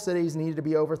walled cities needed to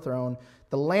be overthrown,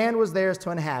 the land was theirs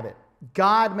to inhabit.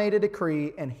 God made a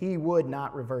decree, and he would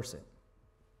not reverse it.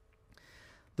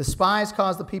 The spies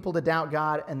caused the people to doubt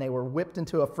God, and they were whipped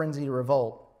into a frenzy to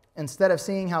revolt. Instead of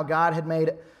seeing how God had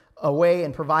made a way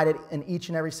and provided in each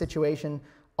and every situation,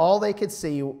 all they could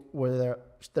see were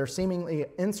their seemingly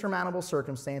insurmountable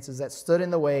circumstances that stood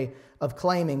in the way of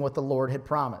claiming what the Lord had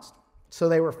promised. So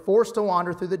they were forced to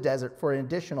wander through the desert for an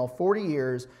additional 40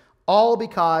 years, all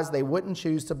because they wouldn't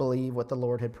choose to believe what the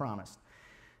Lord had promised.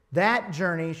 That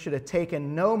journey should have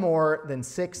taken no more than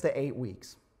 6 to 8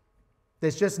 weeks.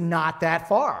 It's just not that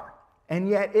far. And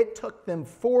yet it took them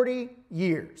 40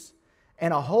 years.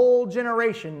 And a whole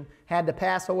generation had to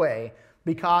pass away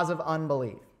because of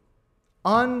unbelief.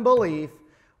 Unbelief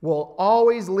will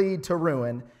always lead to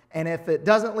ruin. And if it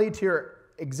doesn't lead to your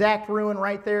exact ruin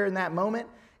right there in that moment,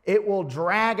 it will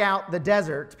drag out the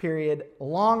desert period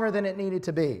longer than it needed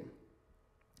to be.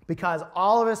 Because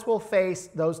all of us will face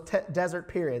those desert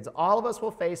periods. All of us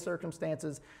will face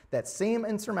circumstances that seem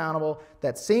insurmountable,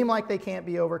 that seem like they can't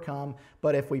be overcome.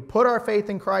 But if we put our faith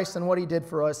in Christ and what he did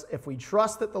for us, if we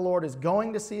trust that the Lord is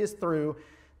going to see us through,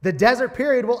 the desert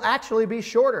period will actually be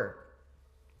shorter.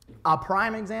 A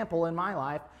prime example in my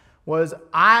life was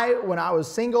when I was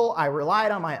single, I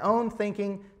relied on my own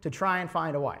thinking to try and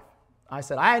find a wife. I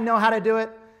said, I know how to do it.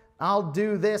 I'll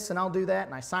do this and I'll do that.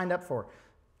 And I signed up for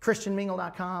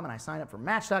ChristianMingle.com and I signed up for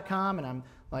Match.com, and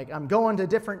I'm going to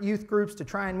different youth groups to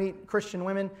try and meet Christian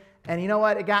women. And you know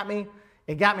what? It got me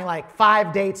like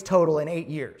 5 dates total in 8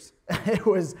 years. It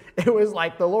was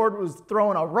like the Lord was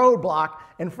throwing a roadblock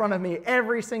in front of me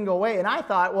every single way. And I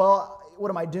thought, well, what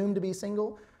am I doomed to be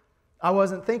single? I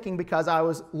wasn't thinking, because I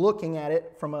was looking at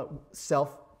it from a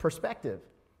self perspective.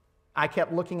 I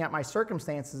kept looking at my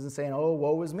circumstances and saying, oh,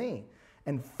 woe is me.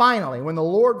 And finally, when the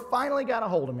Lord finally got a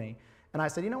hold of me, and I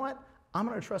said, you know what? I'm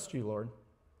going to trust you, Lord.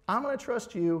 I'm going to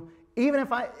trust you, even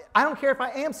if I don't care if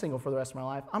I am single for the rest of my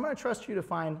life. I'm going to trust you to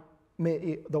find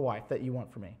me the wife that you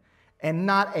want for me. And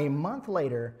not a month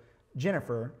later,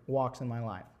 Jennifer walks in my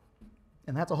life.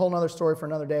 And that's a whole other story for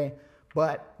another day.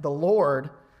 But the Lord,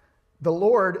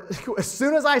 as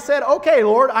soon as I said, okay,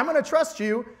 Lord, I'm going to trust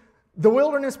you, the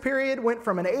wilderness period went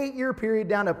from an 8-year period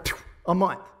down to a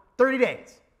month, 30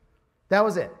 days. That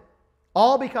was it.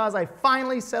 All because I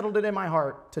finally settled it in my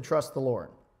heart to trust the Lord.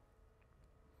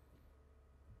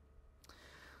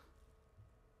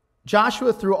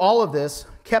 Joshua, through all of this,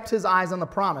 kept his eyes on the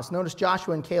promise. Notice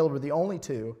Joshua and Caleb were the only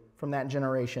two from that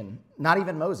generation, not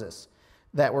even Moses,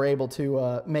 that were able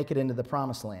to make it into the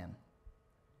promised land.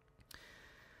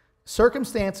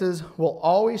 Circumstances will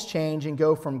always change and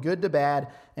go from good to bad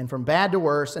and from bad to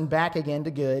worse and back again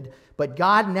to good, but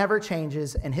God never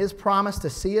changes, and his promise to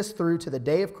see us through to the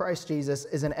day of Christ Jesus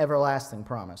is an everlasting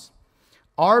promise.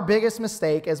 Our biggest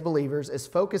mistake as believers is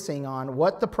focusing on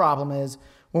what the problem is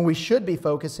when we should be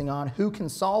focusing on who can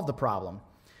solve the problem.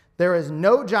 There is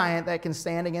no giant that can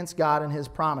stand against God and his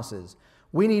promises.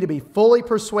 We need to be fully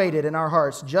persuaded in our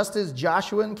hearts, just as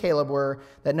Joshua and Caleb were,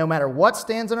 that no matter what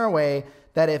stands in our way,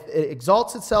 that if it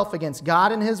exalts itself against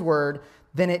God and his word,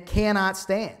 then it cannot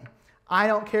stand. I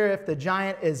don't care if the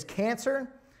giant is cancer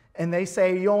and they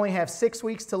say you only have 6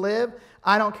 weeks to live.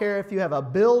 I don't care if you have a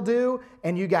bill due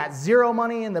and you got zero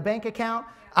money in the bank account.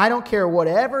 I don't care,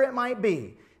 whatever it might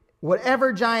be.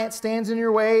 Whatever giant stands in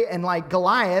your way, and like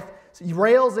Goliath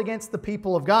rails against the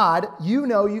people of God, you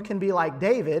know you can be like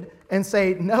David and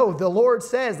say, no, the Lord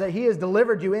says that he has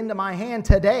delivered you into my hand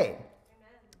today.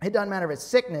 It doesn't matter if it's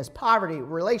sickness, poverty,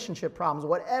 relationship problems,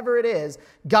 whatever it is,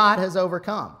 God has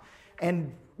overcome.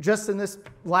 And just in this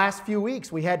last few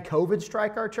weeks, we had COVID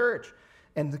strike our church.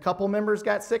 And a couple members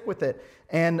got sick with it.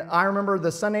 And I remember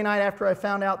the Sunday night after I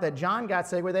found out that John got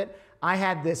sick with it, I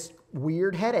had this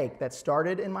weird headache that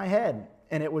started in my head.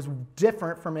 And it was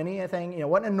different from anything, it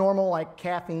wasn't a normal like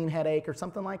caffeine headache or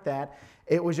something like that.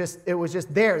 It was just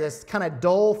there, this kind of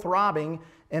dull throbbing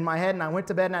in my head. And I went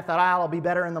to bed and I thought, I'll be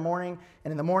better in the morning.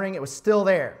 And in the morning it was still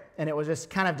there. And it was just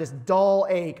kind of just dull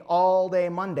ache all day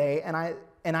Monday. And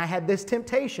I had this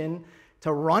temptation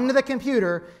to run to the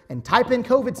computer and type in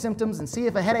COVID symptoms and see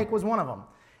if a headache was one of them.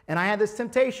 And I had this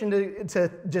temptation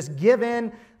to just give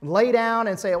in, lay down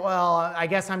and say, well, I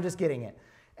guess I'm just getting it.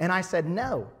 And I said,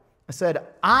 no. I said,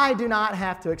 I do not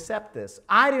have to accept this.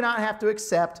 I do not have to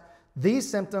accept these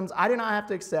symptoms. I do not have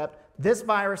to accept this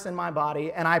virus in my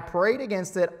body. And I prayed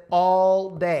against it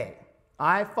all day.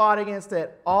 I fought against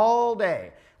it all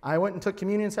day. I went and took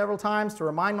communion several times to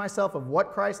remind myself of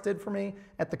what Christ did for me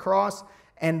at the cross.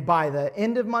 And by the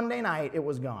end of Monday night, it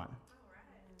was gone.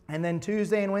 And then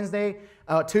Tuesday and Wednesday,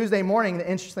 Tuesday morning,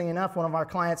 interestingly enough, one of our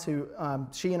clients who,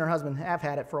 she and her husband have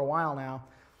had it for a while now.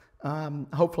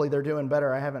 Hopefully they're doing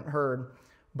better. I haven't heard.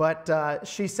 But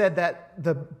she said that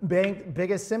the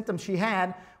biggest symptom she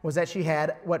had was that she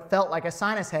had what felt like a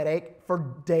sinus headache for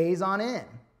days on end.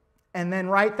 And then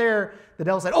right there, the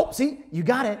devil said, oh, see, you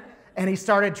got it. And he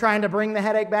started trying to bring the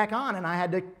headache back on. And I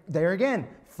had to, there again,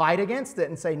 fight against it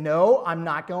and say, no, I'm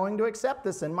not going to accept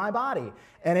this in my body.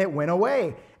 And it went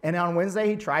away. And on Wednesday,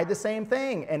 he tried the same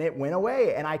thing, and it went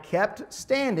away. And I kept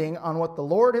standing on what the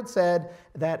Lord had said,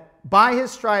 that by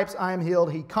his stripes I am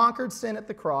healed. He conquered sin at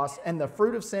the cross, and the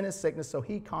fruit of sin is sickness, so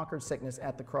he conquered sickness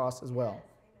at the cross as well.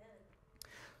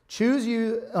 Choose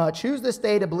this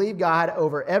day to believe God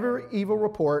over every evil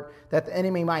report that the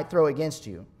enemy might throw against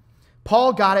you.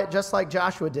 Paul got it just like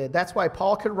Joshua did. That's why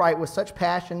Paul could write with such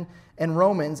passion in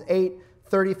Romans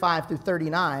 8:35 through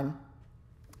 39.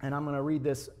 And I'm going to read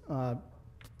this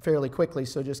fairly quickly,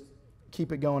 so just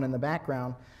keep it going in the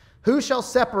background. Who shall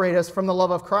separate us from the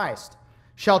love of Christ?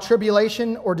 Shall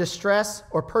tribulation or distress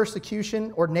or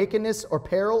persecution or nakedness or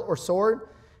peril or sword?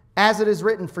 As it is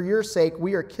written, for your sake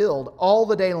we are killed all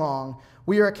the day long.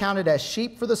 We are accounted as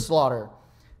sheep for the slaughter.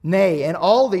 Nay, in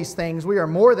all these things we are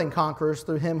more than conquerors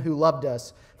through him who loved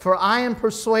us. For I am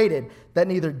persuaded that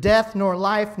neither death, nor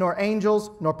life, nor angels,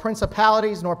 nor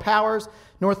principalities, nor powers,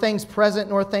 nor things present,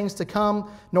 nor things to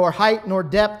come, nor height, nor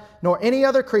depth, nor any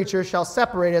other creature shall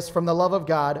separate us from the love of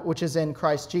God, which is in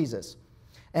Christ Jesus.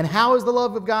 And how is the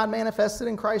love of God manifested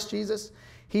in Christ Jesus?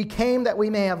 He came that we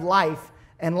may have life,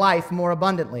 and life more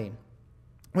abundantly.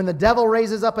 When the devil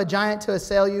raises up a giant to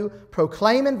assail you,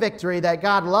 proclaim in victory that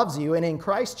God loves you, and in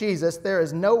Christ Jesus there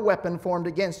is no weapon formed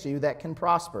against you that can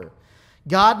prosper.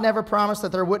 God never promised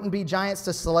that there wouldn't be giants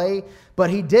to slay,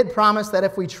 but he did promise that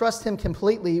if we trust him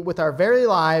completely with our very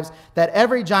lives, that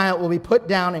every giant will be put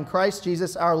down in Christ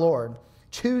Jesus our Lord.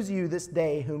 Choose you this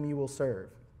day whom you will serve.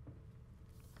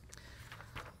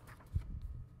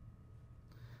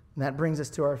 And that brings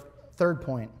us to our third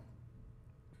point.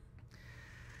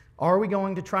 Are we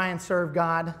going to try and serve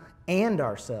God and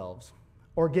ourselves,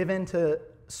 or give in to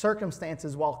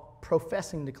circumstances while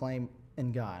professing to claim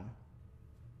in God?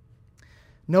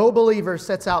 No believer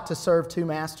sets out to serve two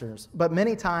masters, but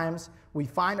many times we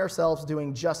find ourselves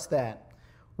doing just that.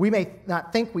 We may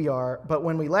not think we are, but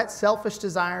when we let selfish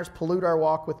desires pollute our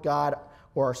walk with God,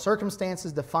 or our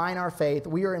circumstances define our faith,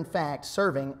 we are in fact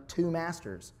serving two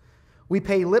masters. We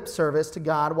pay lip service to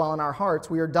God while in our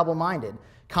hearts we are double-minded,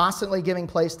 constantly giving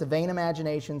place to vain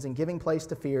imaginations and giving place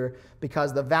to fear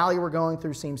because the valley we're going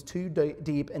through seems too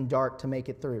deep and dark to make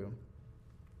it through.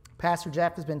 Pastor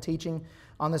Jeff has been teaching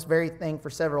on this very thing for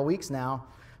several weeks now.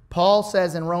 Paul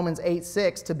says in Romans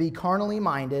 8:6, to be carnally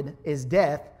minded is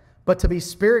death, but to be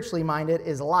spiritually minded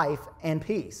is life and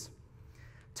peace.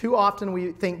 Too often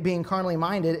we think being carnally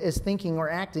minded is thinking or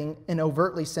acting in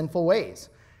overtly sinful ways.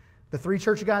 The three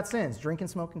Church of God sins: drinking,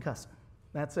 smoking, cussing.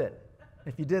 That's it.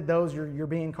 If you did those, you're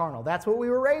being carnal. That's what we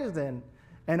were raised in.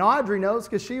 And Audrey knows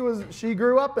because she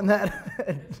grew up in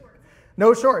that.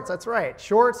 No shorts, that's right.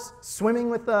 Shorts,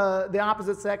 swimming with the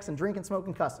opposite sex, and drinking,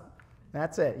 smoking, cussing.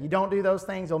 That's it. You don't do those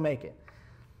things, you'll make it.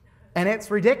 And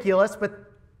it's ridiculous, but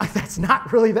that's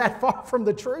not really that far from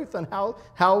the truth and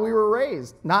how we were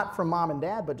raised. Not from mom and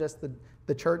dad, but just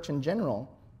the church in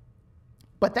general.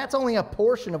 But that's only a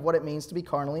portion of what it means to be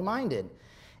carnally minded.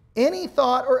 Any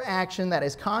thought or action that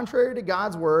is contrary to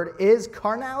God's word is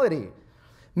carnality.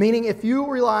 Meaning, if you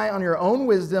rely on your own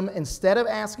wisdom instead of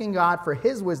asking God for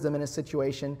his wisdom in a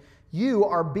situation, you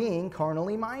are being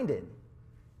carnally minded.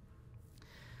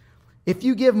 If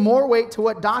you give more weight to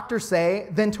what doctors say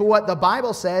than to what the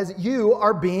Bible says, you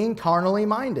are being carnally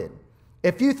minded.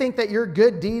 If you think that your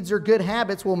good deeds or good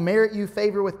habits will merit you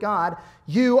favor with God,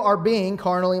 you are being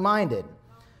carnally minded.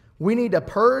 We need to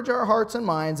purge our hearts and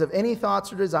minds of any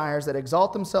thoughts or desires that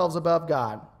exalt themselves above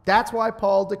God. That's why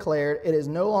Paul declared, it is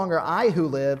no longer I who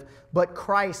live, but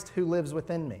Christ who lives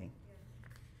within me.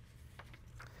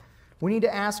 We need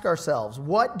to ask ourselves,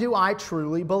 what do I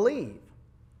truly believe?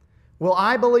 Will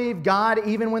I believe God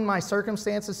even when my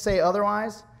circumstances say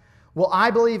otherwise? Will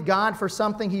I believe God for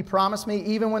something He promised me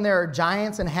even when there are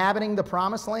giants inhabiting the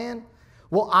promised land?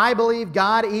 Will I believe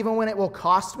God even when it will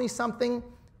cost me something?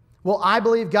 Will I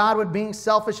believe God when being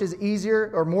selfish is easier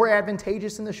or more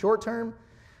advantageous in the short term?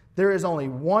 There's only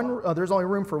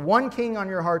room for one king on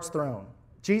your heart's throne.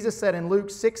 Jesus said in Luke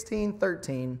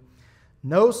 16:13,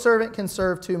 no servant can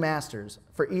serve two masters,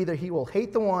 for either he will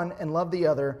hate the one and love the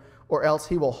other, or else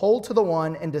he will hold to the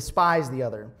one and despise the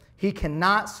other. He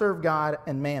cannot serve God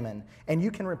and mammon. And you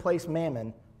can replace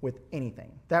mammon with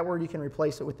anything. That word, you can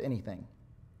replace it with anything.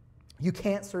 You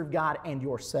can't serve God and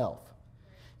yourself.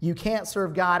 You can't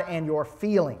serve God and your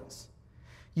feelings.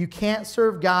 You can't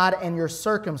serve God and your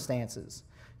circumstances.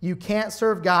 You can't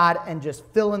serve God and just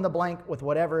fill in the blank with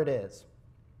whatever it is.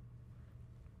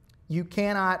 You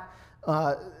cannot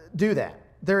do that.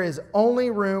 There is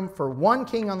only room for one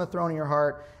king on the throne of your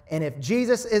heart, and if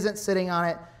Jesus isn't sitting on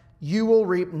it, you will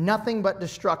reap nothing but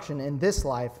destruction in this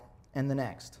life and the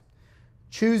next.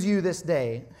 Choose you this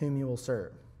day whom you will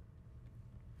serve.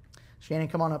 Shannon,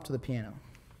 come on up to the piano.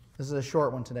 This is a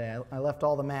short one today. I left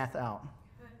all the math out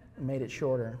and made it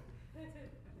shorter.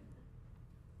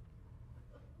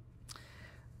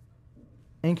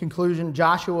 In conclusion,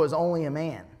 Joshua was only a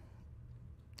man.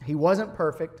 He wasn't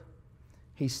perfect.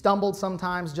 He stumbled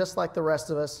sometimes just like the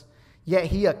rest of us, yet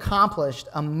he accomplished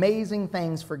amazing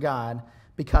things for God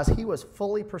because he was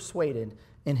fully persuaded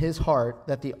in his heart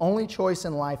that the only choice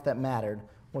in life that mattered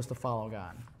was to follow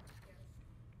God.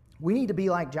 We need to be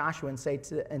like Joshua and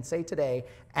say today,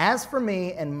 as for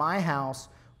me and my house,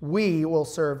 we will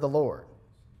serve the Lord.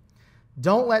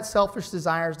 Don't let selfish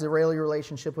desires derail your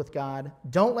relationship with God.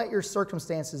 Don't let your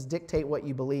circumstances dictate what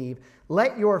you believe.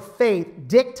 Let your faith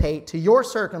dictate to your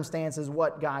circumstances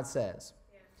what God says.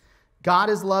 God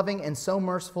is loving and so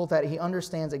merciful that He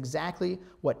understands exactly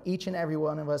what each and every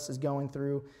one of us is going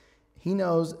through. He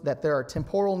knows that there are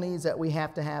temporal needs that we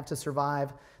have to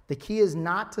survive. The key is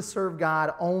not to serve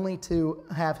God only to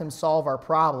have Him solve our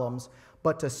problems,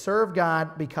 but to serve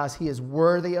God because He is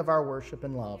worthy of our worship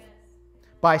and love.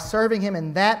 By serving Him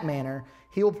in that manner,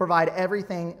 He will provide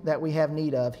everything that we have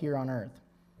need of here on earth.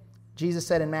 Jesus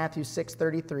said in Matthew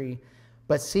 6:33,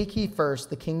 but seek ye first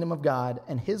the kingdom of God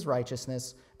and His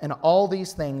righteousness, and all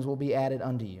these things will be added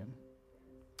unto you.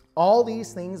 All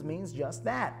these things means just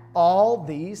that. All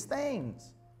these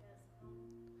things.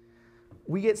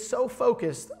 We get so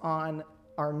focused on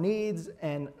our needs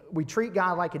and we treat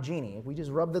God like a genie. If we just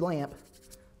rub the lamp,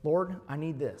 Lord, I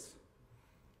need this.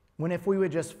 When if we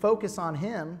would just focus on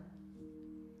Him,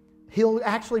 He'll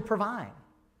actually provide.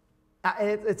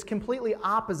 It's completely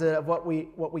opposite of what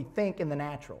we think in the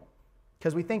natural.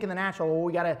 Because we think in the natural, well,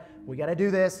 we gotta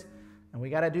do this and we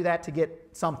gotta do that to get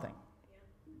something.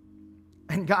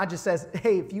 And God just says,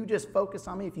 hey, if you just focus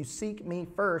on me, if you seek me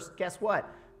first, guess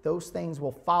what? Those things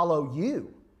will follow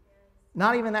you.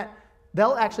 Not even that,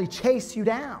 they'll actually chase you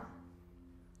down.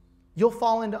 You'll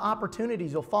fall into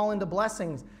opportunities, you'll fall into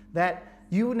blessings that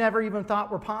you never even thought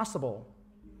were possible.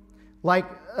 Like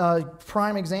a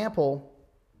prime example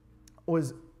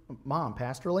was Mom,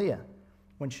 Pastor Leah,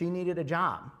 when she needed a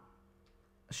job.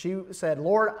 She said,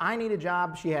 Lord, I need a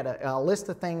job. She had a list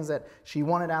of things that she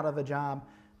wanted out of the job.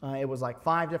 It was like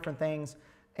 5 different things.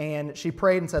 And she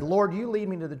prayed and said, Lord, you lead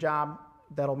me to the job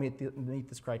that'll meet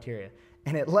this criteria.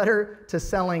 And it led her to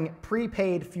selling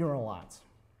prepaid funeral lots.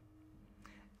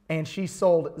 And she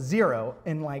sold 0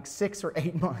 in like 6 or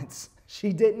 8 months.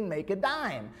 She didn't make a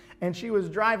dime. And she was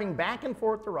driving back and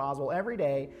forth to Roswell every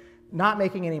day, not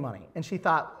making any money. And she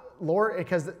thought, Lord,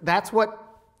 because that's what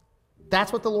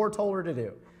the Lord told her to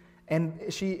do. And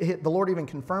the Lord even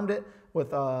confirmed it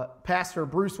with Pastor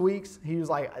Bruce Weeks. He was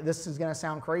like, this is going to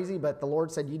sound crazy, but the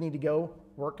Lord said, you need to go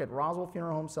work at Roswell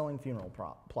Funeral Home selling funeral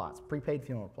plots, prepaid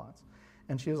funeral plots.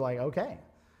 And she was like, okay.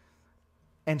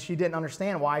 And she didn't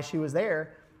understand why she was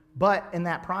there. But in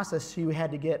that process, she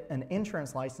had to get an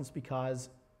insurance license because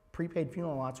prepaid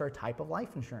funeral lots are a type of life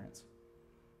insurance.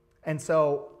 And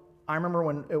so I remember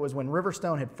when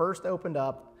Riverstone had first opened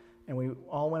up, and we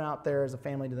all went out there as a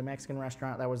family to the Mexican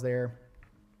restaurant that was there,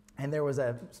 and there was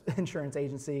an insurance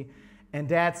agency, and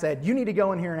Dad said, you need to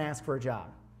go in here and ask for a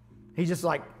job. He's just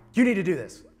like, you need to do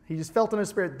this. He just felt in his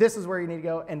spirit, this is where you need to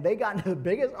go. And they got into the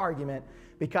biggest argument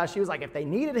because she was like, if they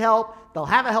needed help, they'll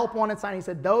have a help wanted sign. He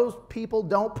said, those people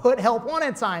don't put help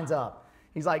wanted signs up.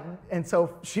 He's like, and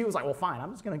so she was like, well, fine,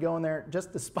 I'm just going to go in there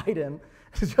just to spite him,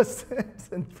 just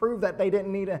and prove that they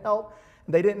didn't need help.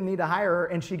 They didn't need to hire her,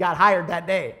 and she got hired that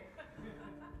day.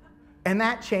 And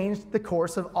that changed the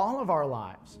course of all of our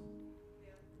lives.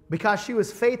 Because she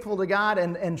was faithful to God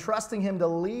and trusting him to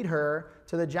lead her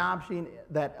to the job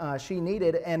she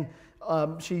needed. And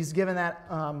she's given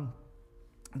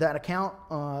that account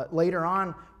later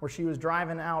on where she was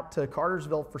driving out to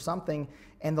Cartersville for something,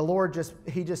 and the Lord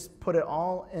he just put it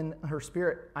all in her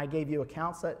spirit. I gave you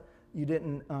accounts that you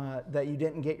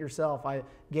didn't get yourself. I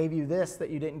gave you this that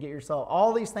you didn't get yourself.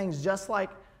 All these things, just like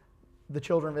the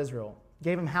children of Israel.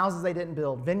 Gave them houses they didn't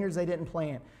build, vineyards they didn't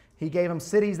plant. He gave them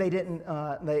cities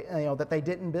that they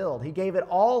didn't build. He gave it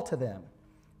all to them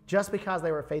just because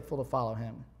they were faithful to follow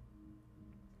him.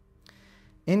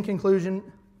 In conclusion,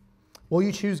 will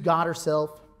you choose God or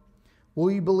self? Will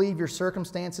you believe your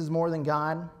circumstances more than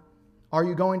God? Are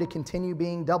you going to continue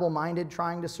being double-minded,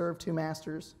 trying to serve two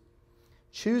masters?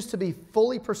 Choose to be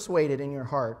fully persuaded in your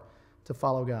heart to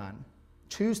follow God.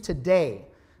 Choose today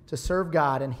to serve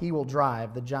God, and he will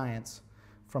drive the giants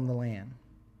from the land.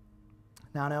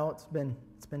 Now I know it's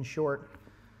been short,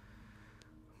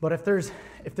 but if there's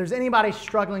anybody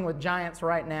struggling with giants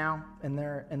right now in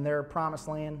their promised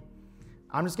land,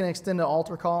 I'm just going to extend an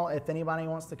altar call. If anybody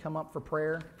wants to come up for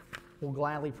prayer, we'll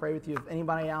gladly pray with you. If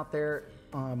anybody out there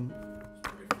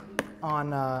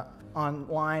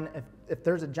online, if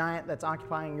there's a giant that's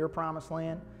occupying your promised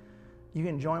land, you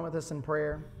can join with us in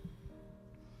prayer.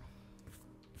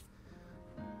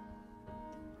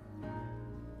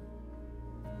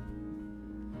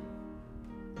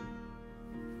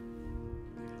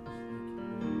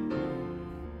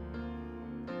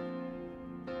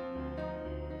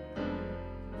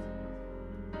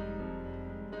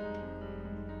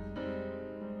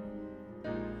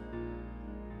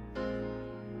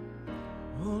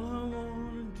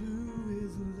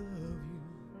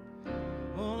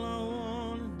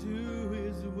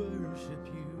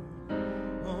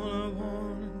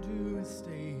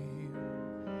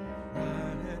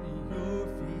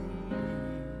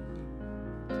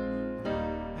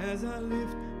 As I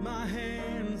lift my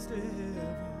hands to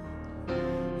heaven,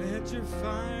 let your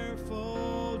fire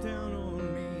fall down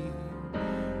on me.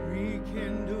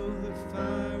 Rekindle the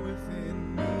fire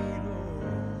within me,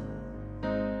 Lord,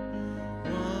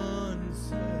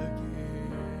 once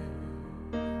again.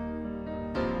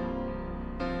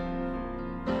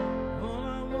 All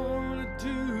I want to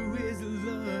do is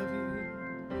love you.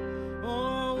 All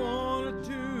I want to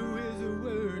do is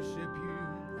worship you.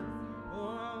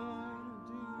 All I want to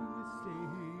do is stay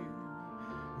here,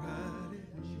 right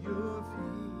at your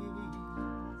feet.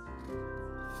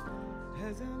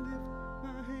 As I lift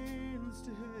my hands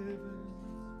to heaven,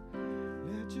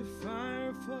 let your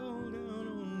fire fall down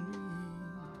on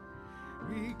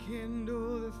me.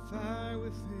 Rekindle the fire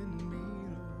within me,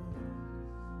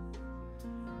 Lord,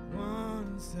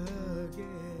 once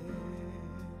again.